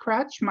I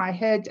scratch my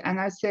head and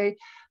I say,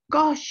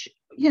 gosh,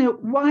 you know,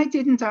 why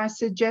didn't I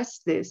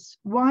suggest this?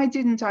 Why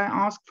didn't I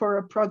ask for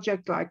a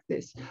project like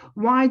this?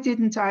 Why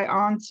didn't I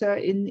answer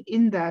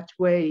in that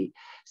way?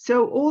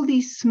 So all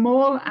these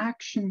small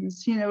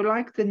actions, you know,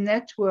 like the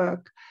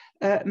network,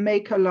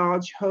 make a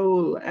large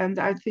whole. And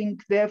I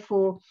think,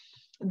 therefore,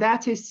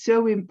 that is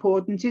so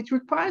important. It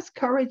requires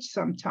courage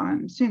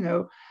sometimes, you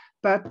know,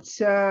 but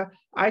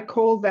I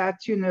call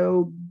that, you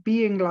know,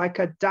 being like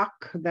a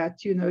duck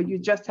that, you know, you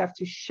just have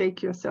to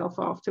shake yourself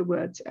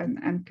afterwards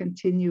and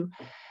continue.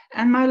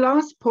 And my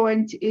last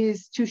point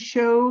is to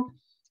show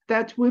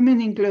that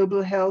women in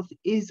global health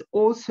is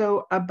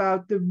also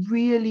about the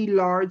really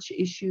large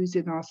issues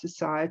in our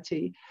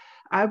society.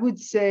 I would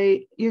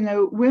say, you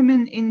know,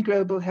 women in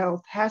global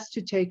health has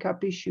to take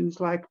up issues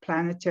like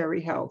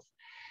planetary health,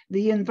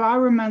 the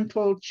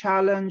environmental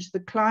challenge, the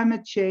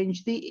climate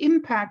change, the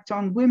impact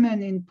on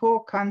women in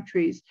poor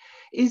countries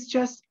is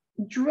just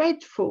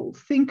dreadful.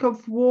 Think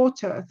of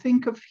water,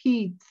 think of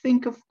heat,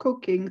 think of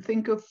cooking,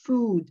 think of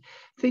food,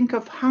 think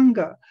of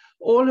hunger,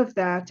 all of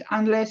that.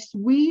 Unless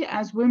we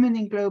as women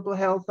in global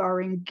health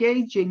are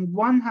engaging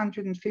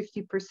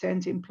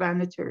 150% in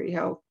planetary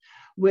health,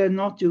 we're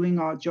not doing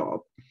our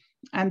job.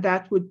 And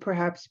that would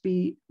perhaps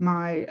be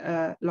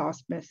my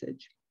last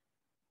message.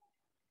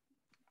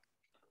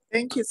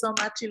 Thank you so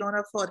much,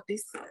 Ilona, for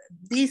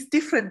these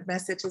different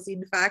messages.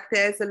 In fact,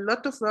 there's a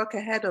lot of work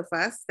ahead of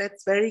us.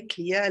 That's very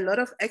clear. A lot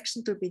of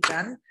action to be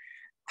done.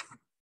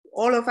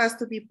 All of us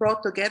to be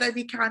brought together.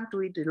 We can't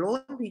do it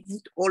alone. We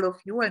need all of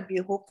you, and we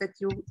hope that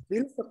you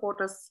will support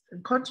us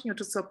and continue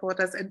to support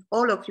us, and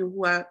all of you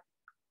who are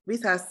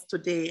with us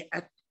today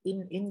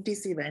in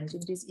this event,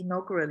 in this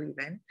inaugural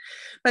event.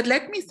 But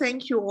let me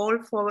thank you all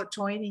for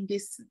joining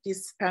this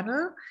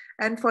panel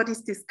and for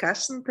this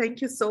discussion. Thank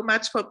you so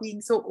much for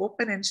being so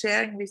open and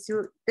sharing with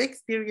you the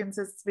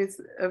experiences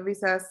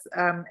with us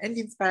and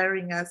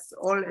inspiring us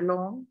all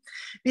along.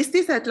 With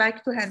this, I'd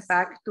like to hand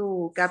back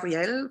to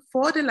Gabrielle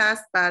for the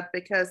last part,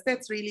 because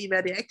that's really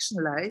where the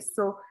action lies.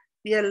 So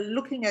we are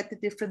looking at the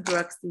different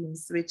work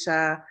streams which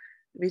are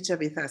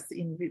with us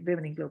in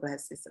Women in Global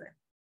Health Switzerland.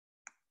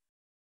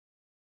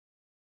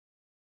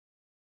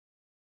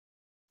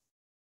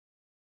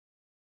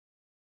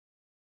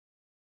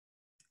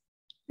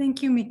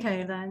 Thank you,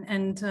 Michaela,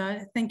 and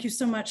thank you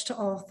so much to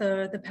all of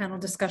the panel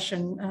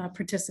discussion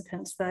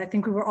participants. I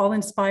think we were all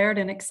inspired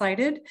and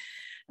excited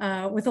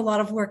with a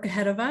lot of work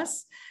ahead of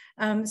us.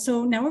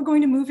 So now we're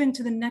going to move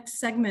into the next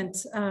segment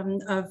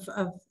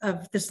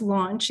of this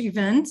launch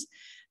event,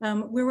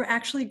 where we're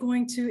actually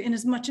going to, in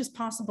as much as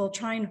possible,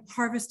 try and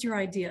harvest your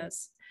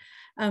ideas.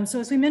 So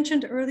as we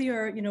mentioned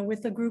earlier,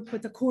 with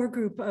the core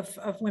group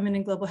of women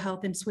in global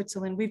health in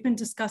Switzerland, we've been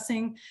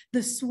discussing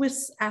the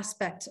Swiss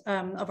aspect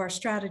of our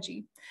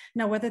strategy.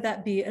 Now, whether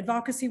that be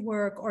advocacy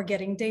work or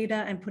getting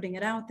data and putting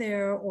it out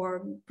there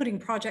or putting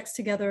projects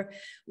together,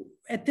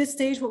 at this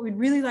stage, what we'd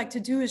really like to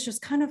do is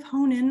just kind of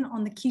hone in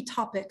on the key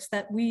topics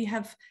that we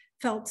have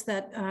felt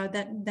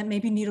that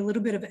maybe need a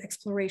little bit of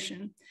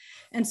exploration.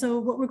 And so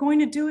what we're going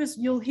to do is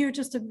you'll hear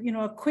just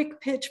a quick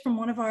pitch from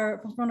one of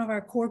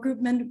our core group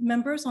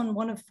members on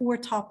one of 4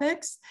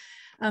 topics.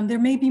 There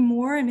may be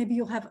more, and maybe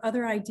you'll have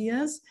other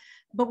ideas.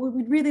 But what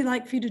we'd really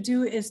like for you to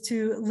do is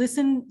to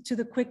listen to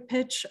the quick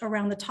pitch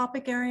around the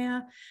topic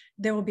area.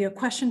 There will be a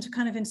question to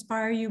kind of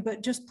inspire you,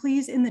 but just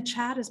please in the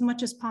chat as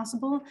much as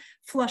possible,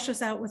 flush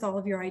us out with all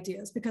of your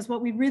ideas, because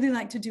what we'd really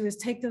like to do is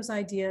take those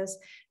ideas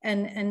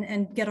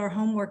and get our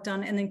homework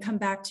done and then come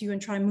back to you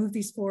and try and move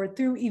these forward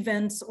through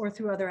events or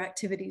through other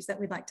activities that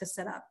we'd like to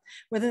set up,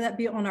 whether that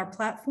be on our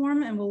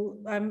platform, and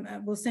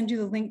we'll send you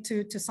the link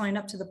to sign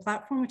up to the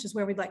platform, which is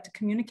where we'd like to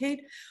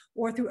communicate,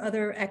 or through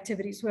other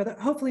activities, where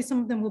hopefully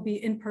some of them will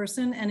be in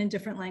person and in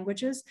different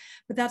languages,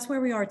 but that's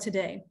where we are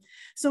today.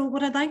 So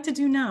what I'd like to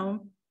do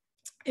now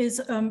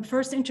is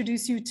first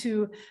introduce you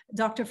to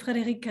Dr.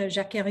 Frédéric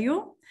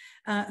Jacqueriot,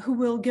 who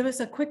will give us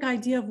a quick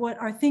idea of what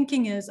our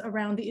thinking is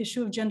around the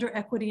issue of gender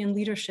equity and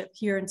leadership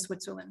here in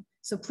Switzerland.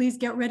 So please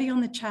get ready on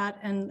the chat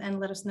and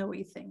let us know what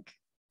you think.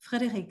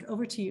 Frédéric,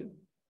 over to you.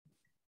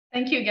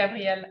 Thank you,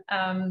 Gabrielle.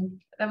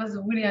 That was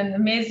really an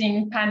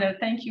amazing panel.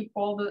 Thank you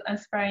for the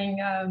inspiring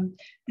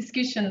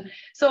discussion.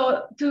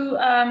 So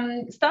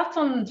to start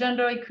on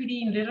gender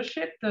equity in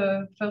leadership,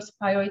 the first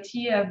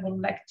priority, I would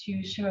like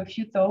to share a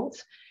few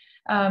thoughts.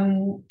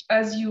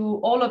 As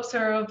you all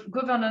observe,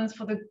 governance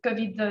for the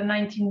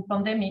COVID-19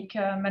 pandemic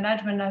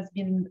management has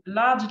been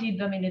largely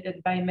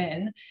dominated by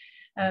men.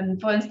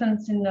 For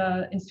instance,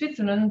 in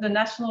Switzerland, the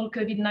National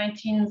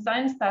COVID-19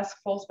 Science Task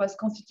Force was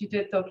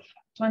constituted of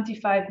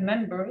 25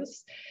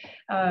 members.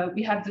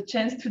 We have the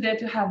chance today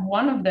to have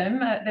one of them.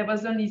 There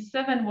was only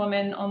 7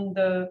 women on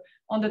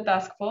the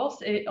task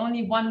force,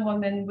 only 1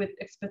 woman with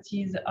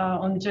expertise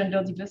on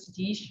gender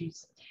diversity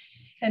issues.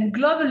 And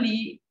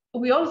globally,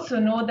 we also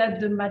know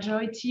that the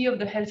majority of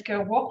the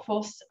healthcare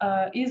workforce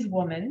is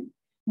women,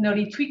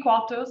 nearly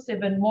 3/4,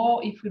 even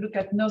more if we look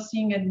at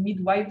nursing and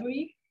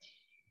midwifery.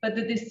 But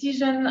the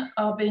decisions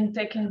are being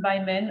taken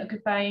by men,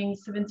 occupying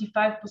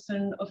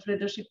 75% of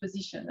leadership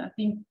positions. I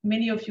think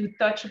many of you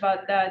touched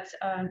about that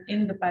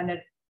in the panel.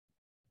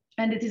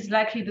 And it is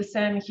likely the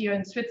same here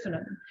in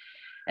Switzerland.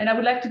 And I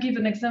would like to give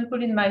an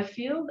example in my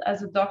field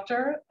as a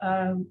doctor.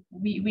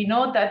 We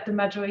know that the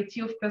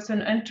majority of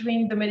persons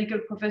entering the medical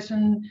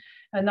profession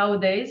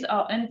nowadays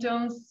are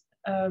interns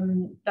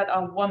that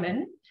are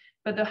women.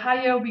 But the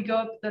higher we go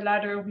up the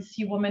ladder, we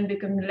see women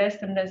become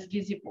less and less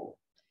visible.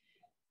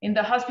 In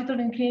the hospital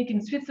and clinic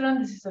in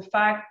Switzerland, this is a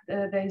fact.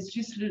 There is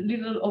just a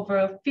little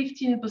over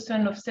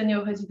 15% of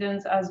senior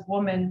residents as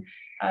women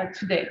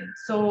today.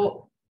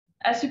 So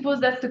I suppose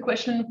that's the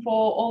question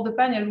for all the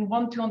panel. We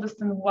want to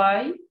understand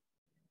why,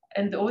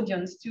 and the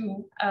audience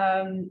too.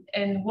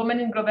 And Women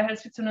in Global Health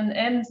Switzerland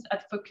aims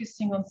at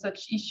focusing on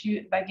such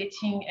issues by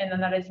getting and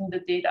analyzing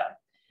the data.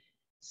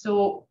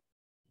 So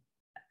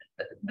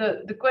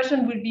the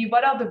question will be,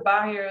 what are the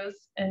barriers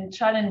and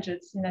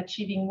challenges in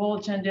achieving more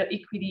gender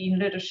equity in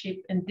leadership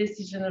and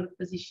decisional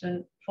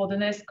position for the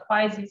next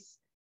crisis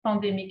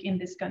pandemic in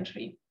this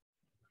country?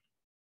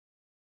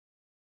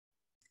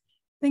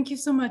 Thank you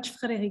so much,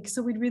 Frédéric.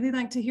 So we'd really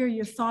like to hear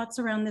your thoughts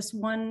around this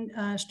one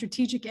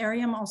strategic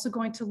area. I'm also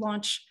going to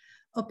launch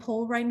a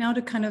poll right now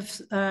to kind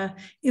of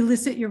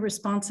elicit your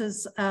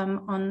responses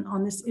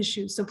on this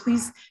issue. So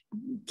please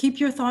keep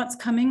your thoughts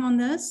coming on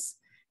this.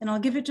 And I'll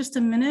give it just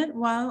a minute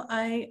while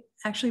I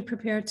actually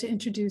prepare to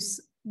introduce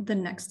the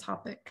next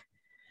topic.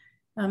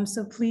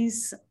 So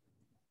please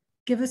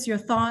give us your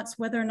thoughts,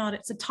 whether or not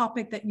it's a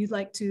topic that you'd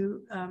like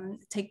to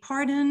take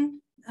part in,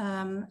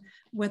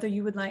 whether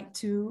you would like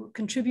to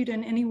contribute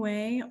in any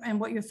way, and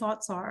what your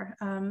thoughts are,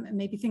 and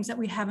maybe things that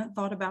we haven't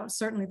thought about.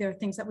 Certainly there are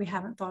things that we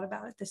haven't thought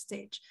about at this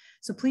stage.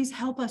 So please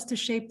help us to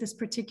shape this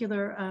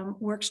particular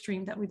work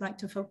stream that we'd like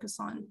to focus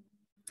on.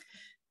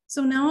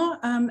 So now,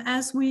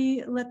 as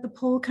we let the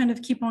poll kind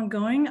of keep on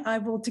going,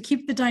 to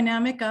keep the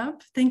dynamic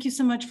up, thank you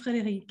so much,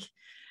 Frédéric.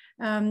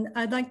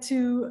 I'd like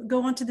to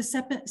go on to the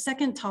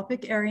second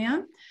topic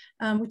area,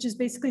 which is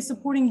basically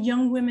supporting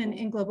young women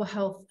in global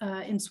health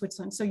in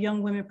Switzerland. So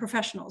young women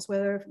professionals,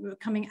 whether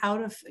coming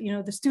out of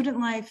the student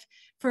life,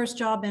 first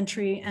job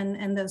entry,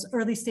 and those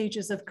early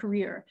stages of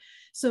career.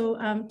 So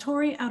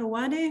Tori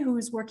Adewade, who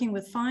is working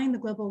with FIND, the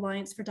Global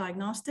Alliance for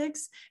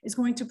Diagnostics, is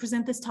going to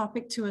present this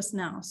topic to us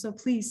now. So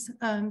please,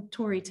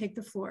 Tori, take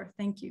the floor.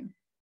 Thank you.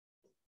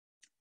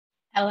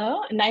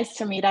 Hello, nice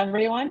to meet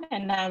everyone,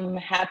 and I'm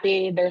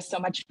happy there's so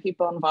much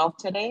people involved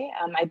today.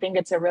 I think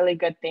it's a really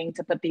good thing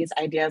to put these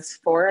ideas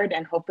forward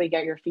and hopefully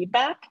get your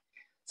feedback.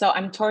 So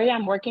I'm Tori,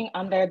 I'm working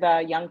under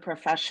the Young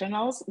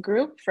Professionals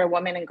group for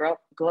Women in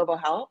Global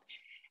Health.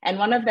 And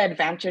one of the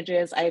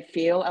advantages I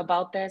feel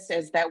about this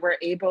is that we're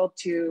able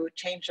to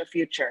change the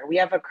future. We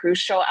have a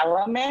crucial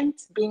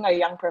element, being a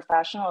young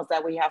professional, is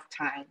that we have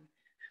time.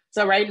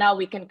 So right now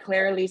we can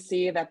clearly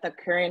see that the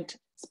current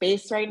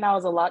space right now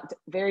is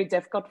very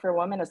difficult for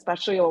women,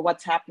 especially with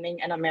what's happening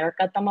in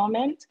America at the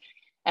moment.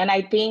 And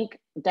I think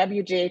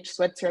WGH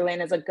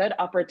Switzerland is a good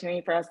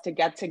opportunity for us to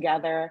get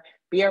together,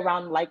 be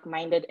around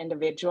like-minded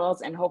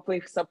individuals, and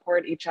hopefully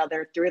support each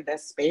other through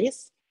this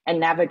space and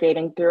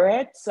navigating through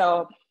it.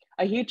 So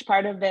a huge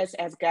part of this,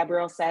 as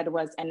Gabrielle said,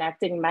 was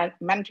enacting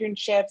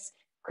mentorships,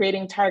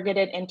 creating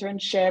targeted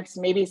internships,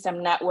 maybe some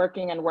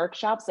networking and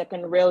workshops that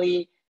can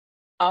really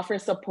offer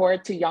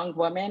support to young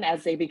women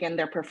as they begin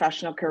their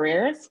professional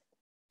careers.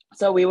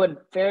 So we would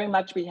very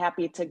much be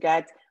happy to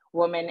get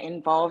women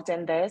involved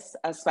in this,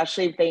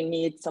 especially if they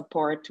need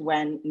support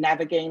when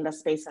navigating the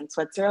space in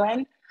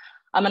Switzerland.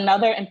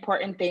 Another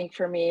important thing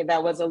for me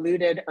that was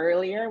alluded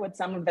earlier with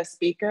some of the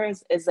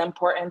speakers is the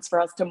importance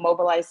for us to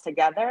mobilize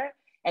together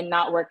and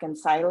not work in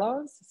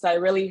silos. So I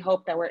really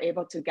hope that we're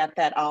able to get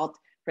that out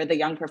for the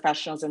young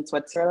professionals in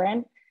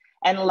Switzerland.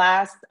 And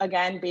last,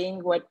 again,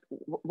 being with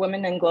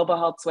Women in Global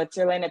Health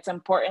Switzerland, it's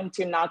important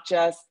to not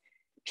just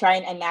try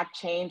and enact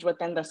change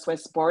within the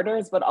Swiss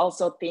borders, but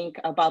also think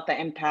about the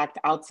impact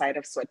outside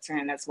of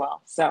Switzerland as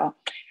well. So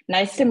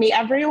nice to meet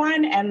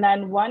everyone. And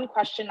then one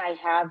question I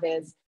have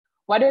is,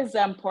 what is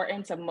the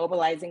importance of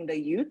mobilizing the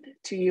youth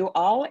to you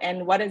all?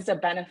 And what is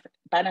the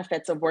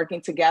benefits of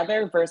working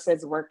together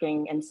versus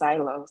working in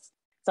silos?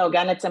 So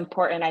again, it's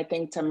important, I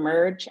think, to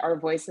merge our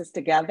voices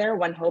together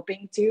when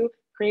hoping to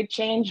create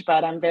change,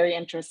 but I'm very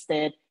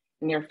interested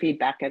in your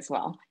feedback as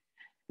well.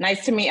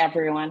 Nice to meet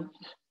everyone.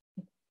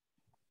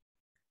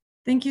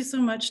 Thank you so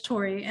much,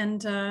 Tori,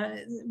 and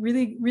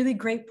really, really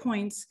great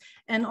points,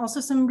 and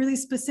also some really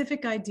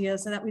specific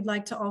ideas that we'd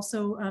like to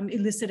also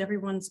elicit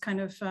everyone's kind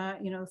of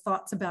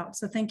thoughts about.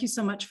 So thank you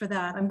so much for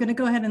that. I'm going to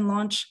go ahead and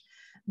launch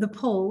the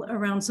poll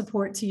around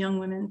support to young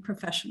women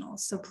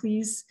professionals. So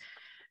please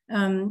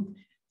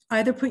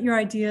either put your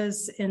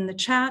ideas in the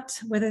chat,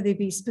 whether they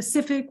be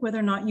specific, whether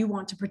or not you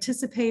want to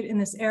participate in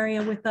this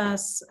area with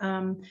us,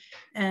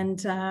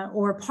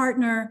 or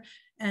partner,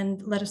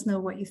 and let us know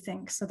what you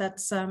think. So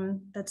that's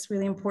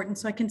really important.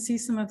 So I can see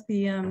some of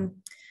the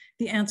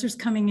answers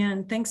coming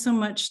in. Thanks so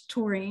much,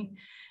 Tori.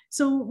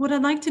 So what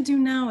I'd like to do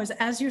now is,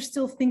 as you're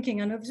still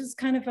thinking, I know this is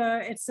kind of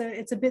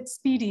it's a bit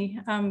speedy,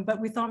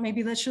 but we thought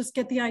maybe let's just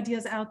get the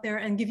ideas out there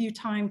and give you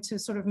time to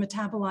sort of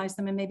metabolize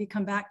them and maybe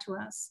come back to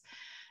us.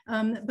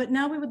 But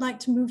now we would like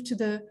to move to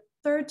the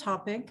third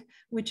topic,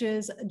 which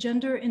is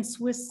gender in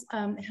Swiss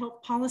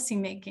health policy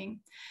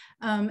making.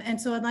 And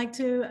so I'd like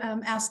to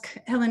ask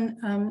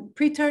Helen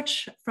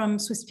Preterch from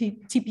Swiss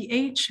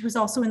TPH, who's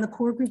also in the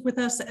core group with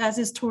us, as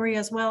is Tori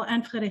as well,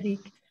 and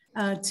Frédéric,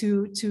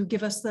 to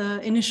give us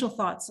the initial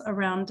thoughts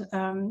around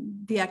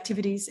the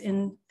activities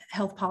in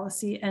health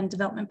policy and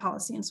development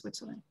policy in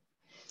Switzerland.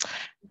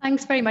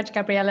 Thanks very much,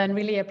 Gabriella, and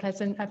really a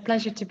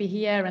pleasure to be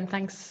here. And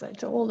thanks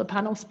to all the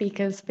panel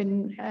speakers,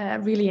 been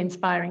really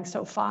inspiring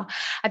so far.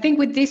 I think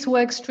with this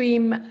work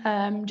stream,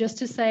 just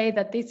to say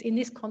that in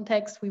this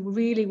context, we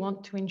really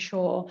want to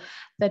ensure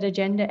that a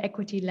gender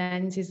equity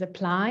lens is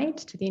applied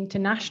to the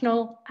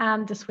international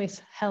and the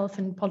Swiss health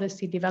and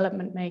policy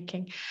development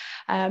making,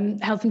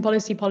 health and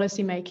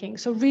policy making.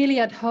 So really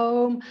at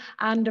home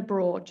and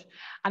abroad.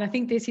 And I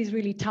think this is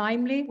really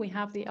timely. We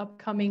have the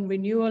upcoming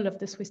renewal of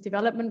the Swiss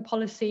development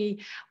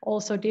policy,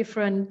 also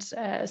different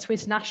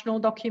Swiss national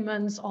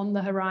documents on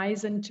the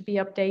horizon to be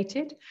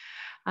updated.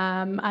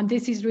 And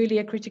this is really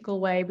a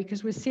critical way,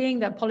 because we're seeing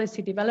that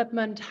policy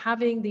development,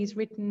 having these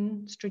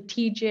written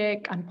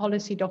strategic and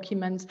policy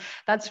documents,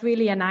 that's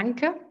really an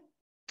anchor.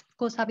 Of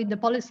course, having the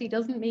policy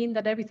doesn't mean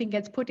that everything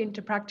gets put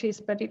into practice,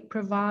 but it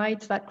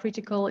provides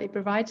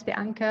the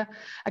anchor,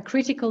 a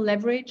critical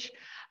leverage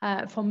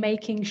for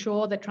making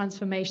sure that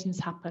transformations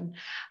happen.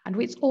 And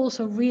it's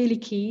also really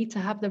key to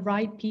have the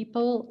right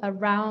people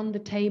around the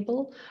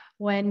table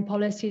when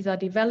policies are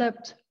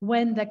developed,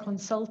 when they're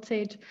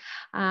consulted,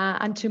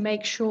 and to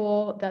make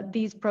sure that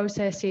these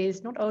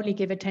processes not only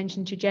give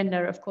attention to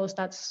gender, of course,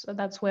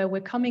 that's where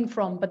we're coming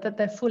from, but that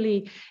they're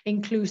fully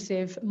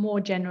inclusive more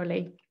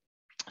generally.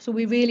 So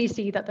we really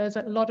see that there's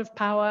a lot of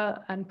power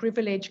and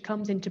privilege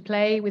comes into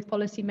play with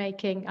policy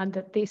making, and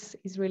that this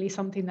is really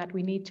something that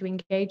we need to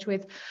engage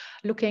with,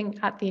 looking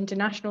at the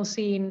international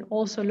scene,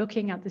 also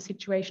looking at the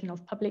situation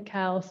of public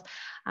health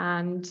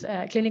and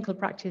clinical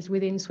practice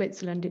within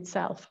Switzerland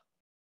itself.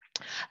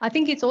 I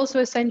think it's also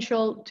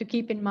essential to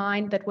keep in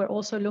mind that we're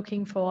also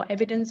looking for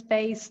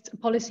evidence-based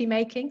policy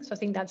making. So I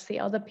think that's the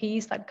other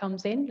piece that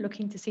comes in,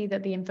 looking to see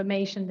that the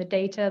information, the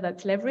data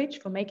that's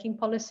leveraged for making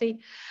policy.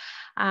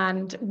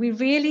 And we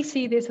really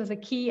see this as a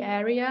key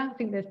area. I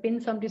think there's been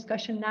some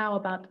discussion now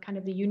about kind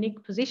of the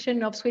unique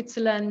position of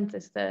Switzerland,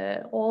 as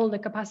all the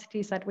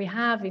capacities that we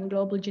have in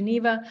Global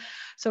Geneva.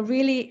 So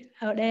really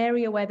an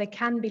area where there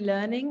can be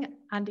learning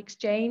and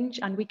exchange,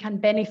 and we can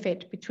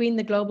benefit between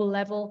the global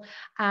level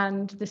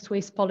and the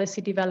Swiss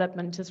policy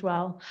development as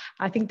well.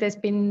 I think there's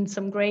been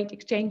some great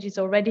exchanges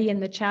already in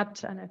the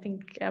chat, and I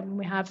think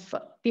we have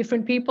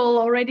different people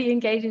already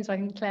engaging. So I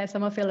think Claire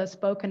Sommerfield has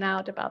spoken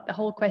out about the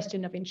whole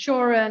question of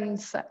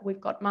insurance. We've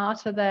got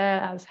Marta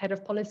there as head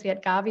of policy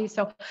at Gavi.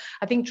 So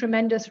I think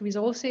tremendous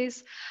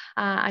resources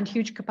and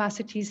huge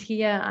capacities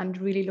here, and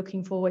really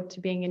looking forward to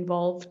being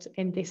involved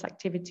in this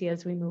activity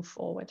as we move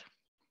forward.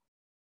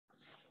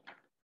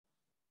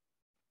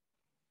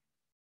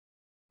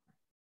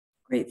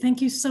 Great,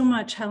 thank you so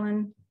much,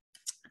 Helen.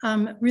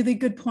 Really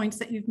good points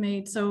that you've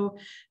made. So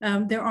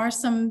there are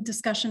some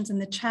discussions in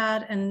the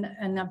chat,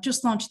 and I've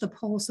just launched the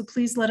poll. So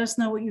please let us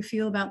know what you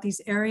feel about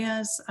these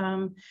areas.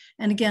 And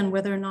again,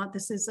 whether or not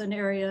this is an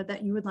area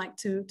that you would like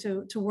to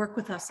work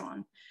with us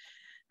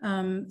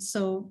on.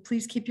 So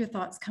please keep your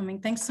thoughts coming.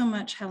 Thanks so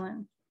much,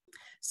 Helen.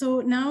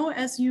 So now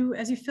as you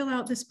fill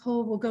out this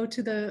poll, we'll go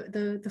to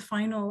the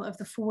final of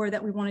the 4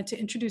 that we wanted to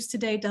introduce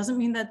today. Doesn't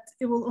mean that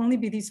it will only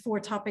be these 4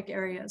 topic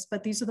areas,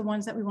 but these are the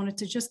ones that we wanted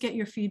to just get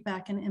your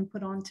feedback and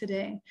input on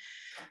today.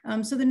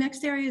 So the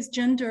next area is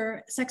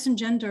sex and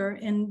gender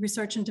in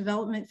research and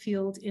development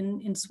field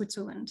in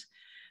Switzerland.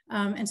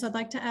 And so I'd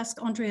like to ask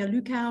Andrea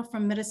Lukau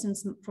from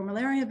Medicines for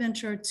Malaria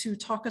Venture to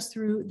talk us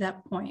through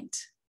that point.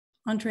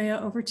 Andrea,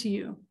 over to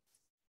you.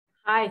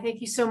 Hi, thank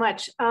you so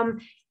much.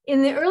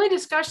 In the early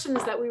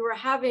discussions that we were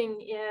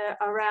having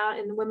around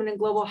in Women in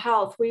Global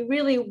Health, we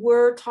really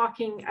were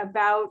talking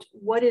about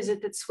what is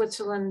it that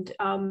Switzerland,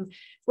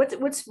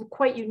 what's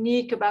quite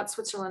unique about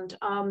Switzerland,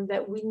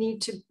 that we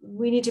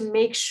need to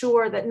make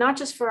sure that not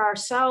just for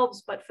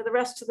ourselves, but for the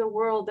rest of the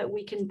world, that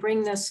we can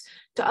bring this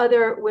to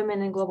other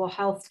women in global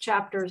health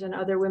chapters and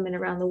other women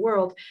around the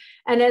world.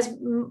 And as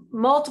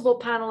multiple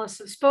panelists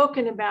have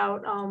spoken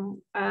about,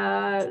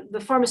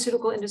 the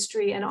pharmaceutical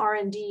industry and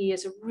R&D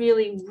is a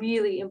really,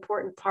 really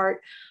important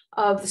part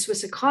of the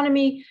Swiss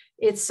economy.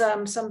 It's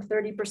some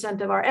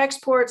 30% of our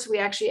exports. We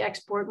actually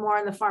export more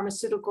in the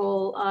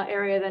pharmaceutical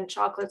area than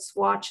chocolates,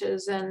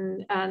 watches,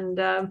 and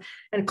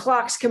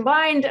clocks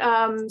combined.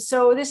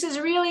 So this is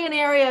really an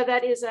area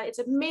that is it's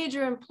a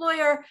major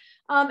employer,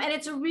 and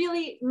it's a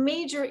really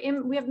major.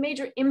 We have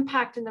major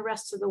impact in the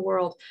rest of the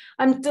world.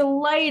 I'm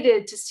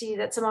delighted to see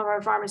that some of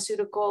our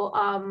pharmaceutical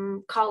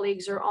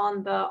colleagues are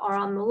on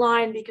the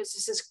line, because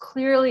this is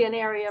clearly an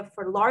area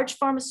for large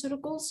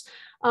pharmaceuticals.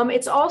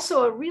 It's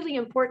also a really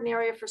important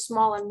area for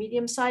small and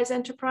medium-sized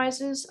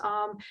enterprises.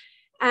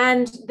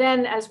 And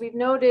then, as we've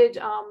noted,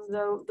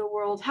 the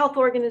World Health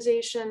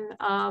Organization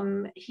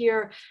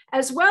here,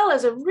 as well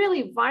as a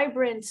really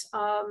vibrant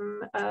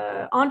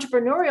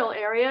entrepreneurial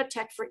area,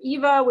 Tech for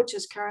EVA, which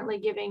is currently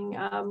giving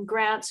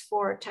grants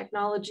for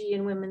technology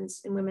in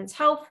women's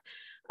health.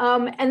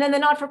 And then the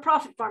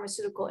not-for-profit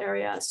pharmaceutical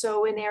area.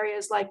 So in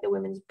areas like the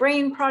Women's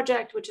Brain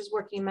Project, which is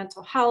working in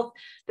mental health,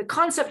 the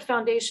Concept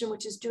Foundation,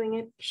 which is doing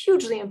a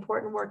hugely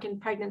important work in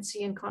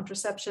pregnancy and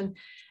contraception,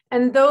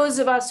 and those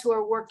of us who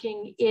are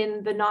working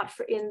in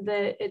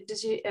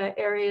the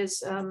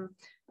areas,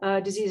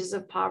 diseases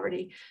of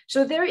poverty.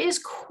 So there is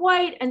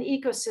quite an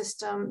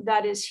ecosystem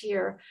that is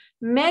here.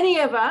 Many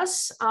of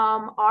us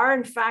are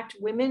in fact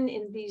women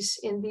in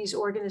these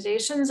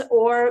organizations,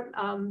 or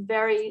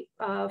very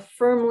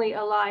firmly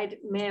allied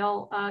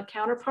male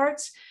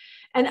counterparts.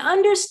 And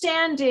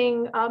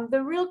understanding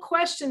the real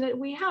question that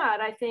we had,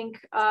 I think,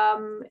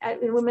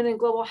 in Women in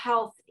Global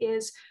Health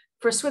is,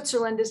 for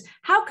Switzerland, is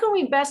how can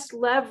we best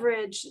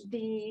leverage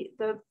the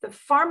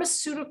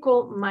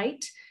pharmaceutical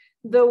might,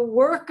 the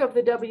work of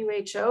the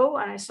WHO,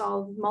 and I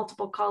saw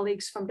multiple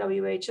colleagues from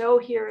WHO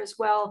here as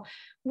well.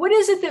 What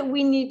is it that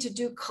we need to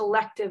do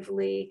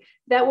collectively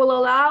that will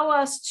allow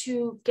us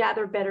to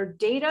gather better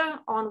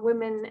data on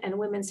women and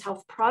women's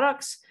health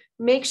products,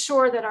 make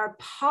sure that our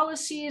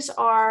policies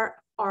are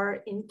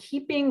in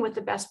keeping with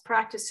the best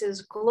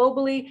practices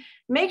globally,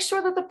 make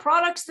sure that the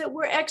products that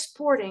we're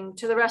exporting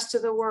to the rest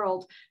of the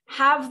world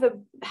have the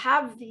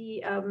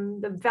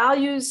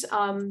values,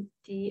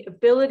 the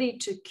ability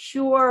to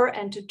cure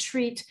and to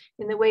treat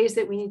in the ways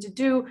that we need to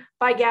do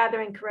by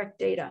gathering correct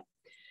data.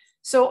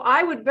 So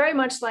I would very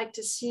much like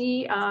to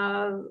see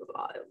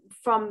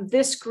from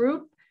this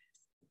group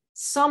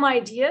some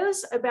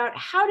ideas about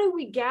how do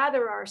we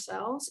gather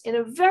ourselves in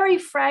a very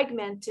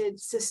fragmented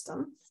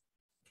system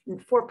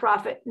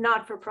for-profit,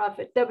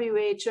 not-for-profit,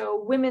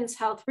 WHO, women's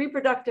health,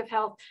 reproductive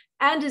health,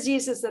 and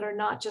diseases that are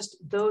not just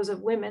those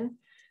of women,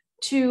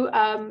 to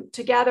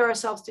gather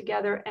ourselves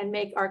together and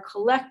make our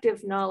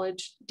collective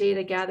knowledge,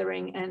 data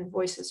gathering, and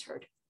voices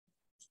heard.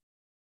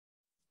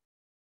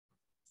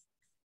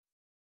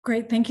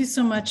 Great, thank you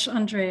so much,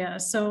 Andrea.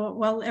 So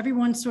while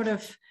everyone sort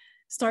of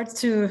starts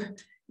to,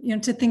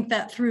 to think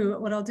that through,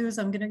 what I'll do is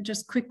I'm going to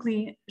just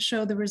quickly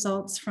show the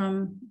results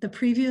from the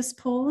previous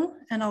poll,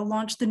 and I'll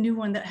launch the new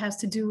one that has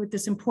to do with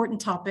this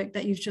important topic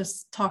that you've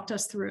just talked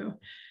us through.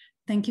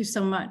 Thank you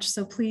so much.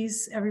 So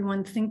please,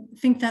 everyone,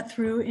 think that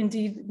through.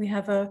 Indeed, we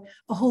have a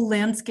whole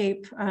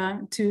landscape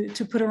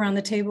to put around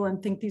the table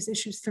and think these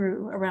issues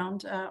through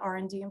around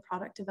R&D and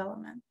product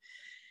development.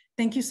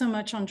 Thank you so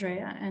much,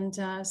 Andrea.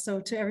 And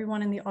so to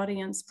everyone in the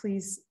audience,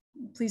 please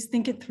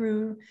think it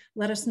through.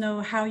 Let us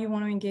know how you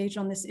want to engage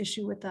on this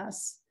issue with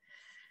us.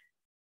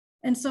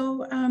 And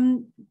so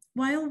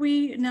while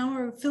we now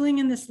are filling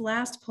in this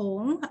last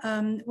poll,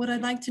 what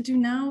I'd like to do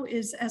now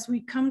is, as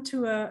we come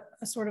to a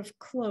sort of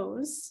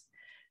close,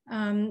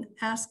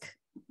 ask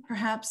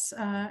perhaps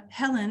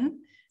Helen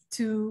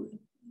to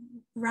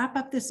wrap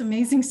up this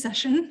amazing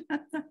session.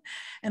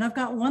 And I've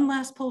got one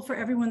last poll for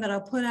everyone that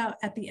I'll put out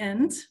at the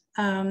end.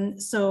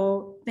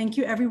 So thank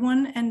you,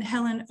 everyone. And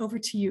Helen, over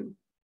to you.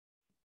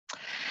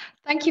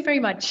 Thank you very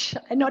much.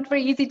 Not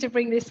very easy to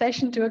bring this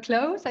session to a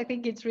close. I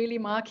think it's really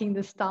marking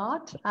the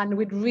start, and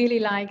we'd really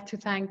like to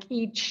thank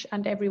each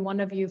and every one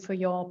of you for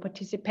your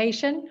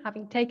participation,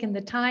 having taken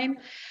the time.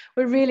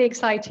 We're really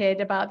excited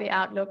about the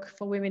outlook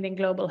for women in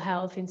global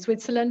health in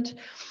Switzerland.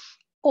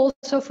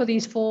 Also for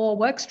these 4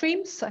 work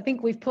streams, I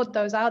think we've put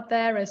those out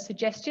there as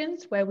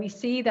suggestions where we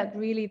see that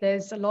really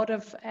there's a lot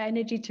of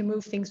energy to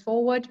move things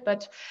forward,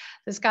 but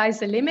the sky's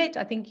the limit.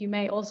 I think you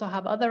may also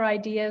have other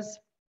ideas.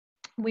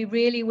 We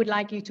really would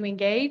like you to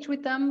engage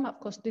with them. Of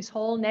course, this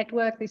whole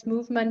network, this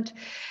movement,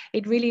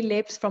 it really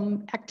lives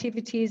from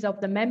activities of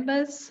the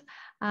members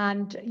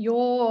and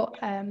your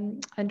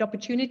and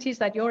opportunities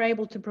that you're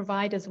able to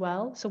provide as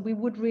well. So we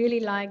would really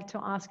like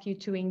to ask you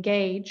to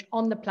engage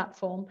on the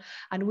platform,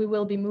 and we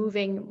will be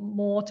moving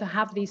more to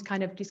have these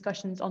kind of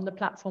discussions on the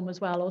platform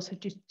as well, also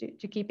just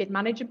to keep it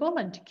manageable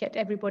and to get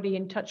everybody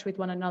in touch with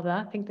one another.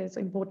 I think there's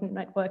important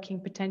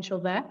networking potential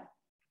there.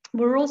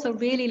 We're also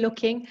really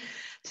looking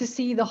to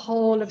see the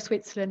whole of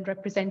Switzerland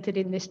represented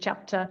in this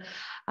chapter.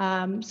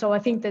 So I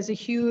think there's a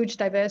huge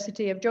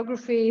diversity of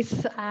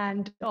geographies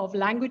and of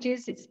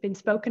languages. It's been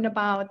spoken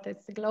about.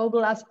 There's the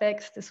global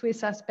aspects, the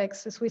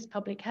Swiss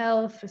public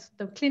health,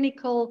 the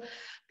clinical.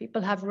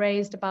 People have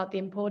raised about the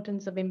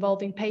importance of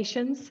involving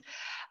patients.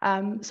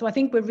 So I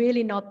think we're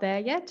really not there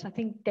yet. I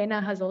think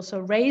Dena has also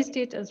raised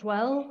it as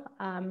well.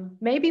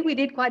 Maybe we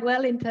did quite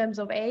well in terms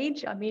of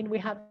age. I mean, we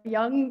have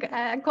young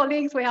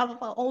colleagues, we have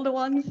older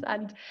ones.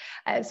 And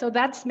so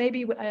that's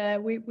maybe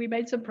we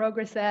made some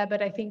progress there,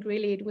 but I think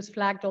really it was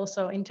flagged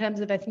also in terms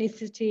of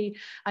ethnicity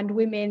and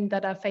women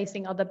that are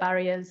facing other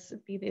barriers,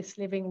 be this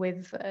living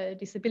with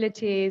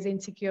disabilities,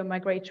 insecure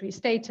migratory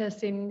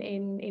status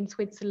in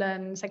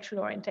Switzerland, sexual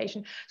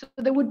orientation. So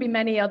there would be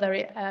many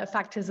other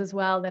factors as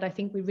well that I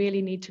think we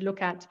really need to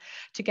look at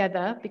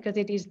together, because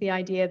it is the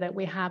idea that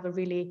we have a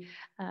really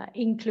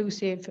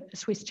inclusive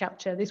Swiss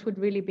chapter. This would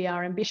really be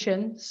our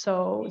ambition.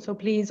 So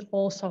please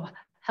also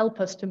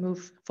help us to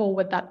move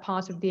forward that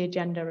part of the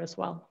agenda as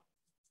well.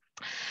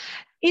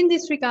 In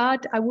this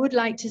regard, I would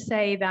like to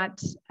say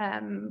that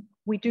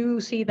we do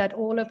see that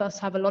all of us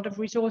have a lot of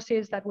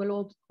resources that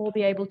will all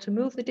be able to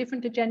move the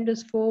different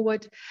agendas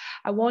forward.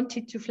 I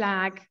wanted to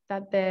flag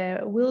that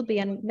there will be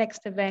a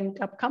next event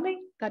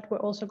upcoming that we're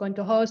also going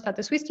to host at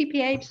the Swiss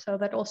TPH, so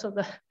that also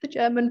the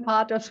German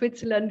part of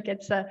Switzerland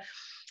gets a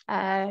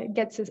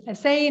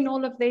say in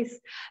all of this.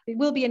 It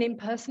will be an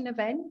in-person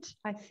event.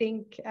 I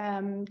think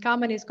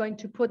Carmen is going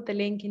to put the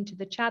link into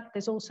the chat.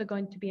 There's also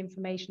going to be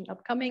information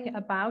upcoming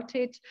about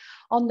it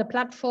on the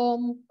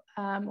platform,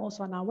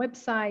 also on our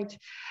website.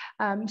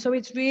 So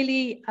it's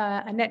really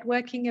a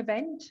networking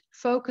event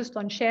focused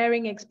on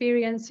sharing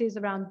experiences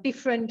around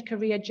different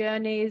career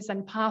journeys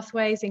and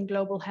pathways in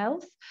global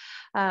health,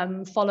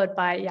 followed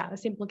by a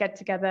simple get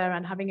together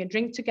and having a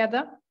drink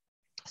together.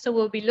 So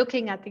we'll be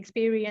looking at the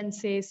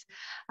experiences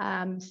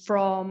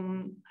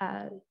from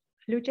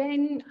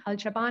Lujain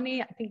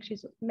Al-Shabani. I think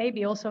she's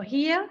maybe also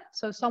here.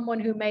 So someone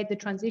who made the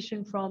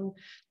transition from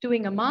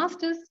doing a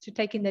master's to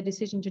taking the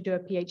decision to do a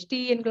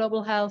PhD in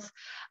global health.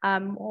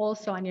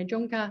 Also Anya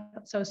Junka,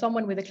 so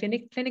someone with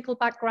a clinical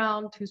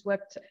background who's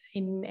worked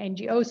in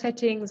NGO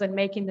settings and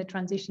making the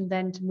transition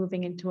then to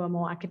moving into a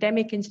more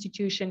academic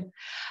institution.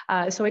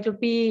 So it'll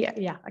be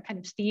a kind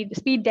of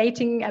speed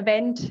dating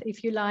event,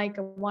 if you like,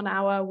 1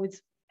 hour with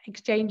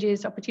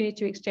exchanges, opportunity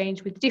to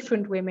exchange with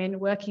different women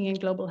working in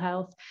global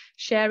health,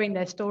 sharing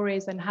their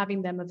stories and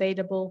having them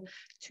available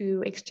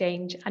to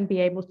exchange and be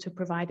able to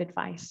provide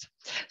advice.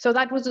 So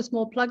that was a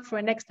small plug for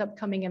a next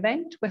upcoming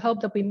event. We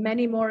hope there'll be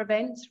many more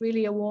events,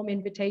 really a warm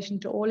invitation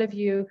to all of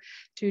you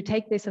to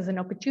take this as an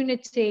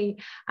opportunity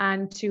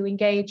and to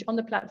engage on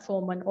the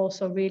platform, and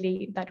also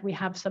really that we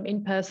have some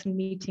in-person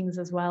meetings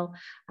as well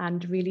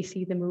and really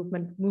see the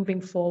movement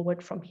moving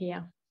forward from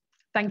here.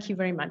 Thank you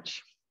very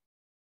much.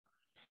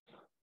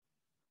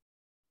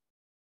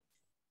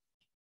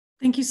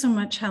 Thank you so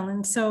much,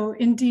 Helen. So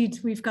indeed,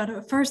 we've got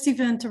a first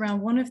event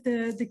around one of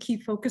the key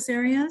focus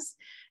areas.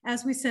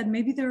 As we said,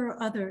 maybe there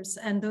are others,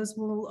 and those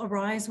will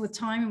arise with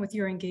time and with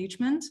your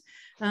engagement.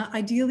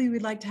 Ideally,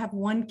 we'd like to have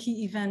one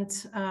key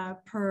event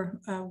per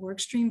work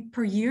stream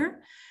per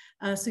year.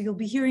 So you'll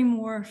be hearing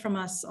more from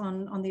us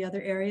on the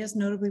other areas,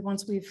 notably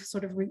once we've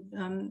sort of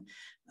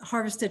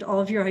harvested all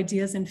of your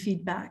ideas and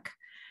feedback.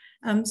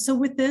 So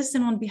with this,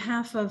 and on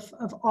behalf of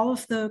all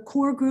of the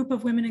core group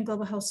of Women in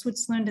Global Health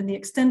Switzerland and the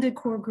extended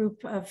core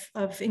group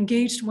of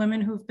engaged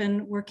women who've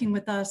been working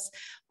with us,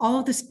 all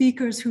of the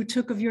speakers who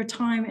took of your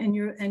time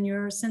and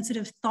your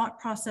sensitive thought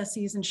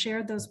processes and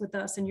shared those with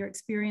us and your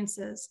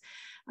experiences,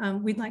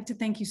 we'd like to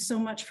thank you so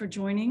much for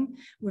joining.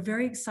 We're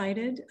very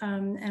excited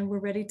and we're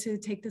ready to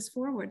take this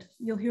forward.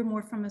 You'll hear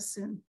more from us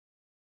soon.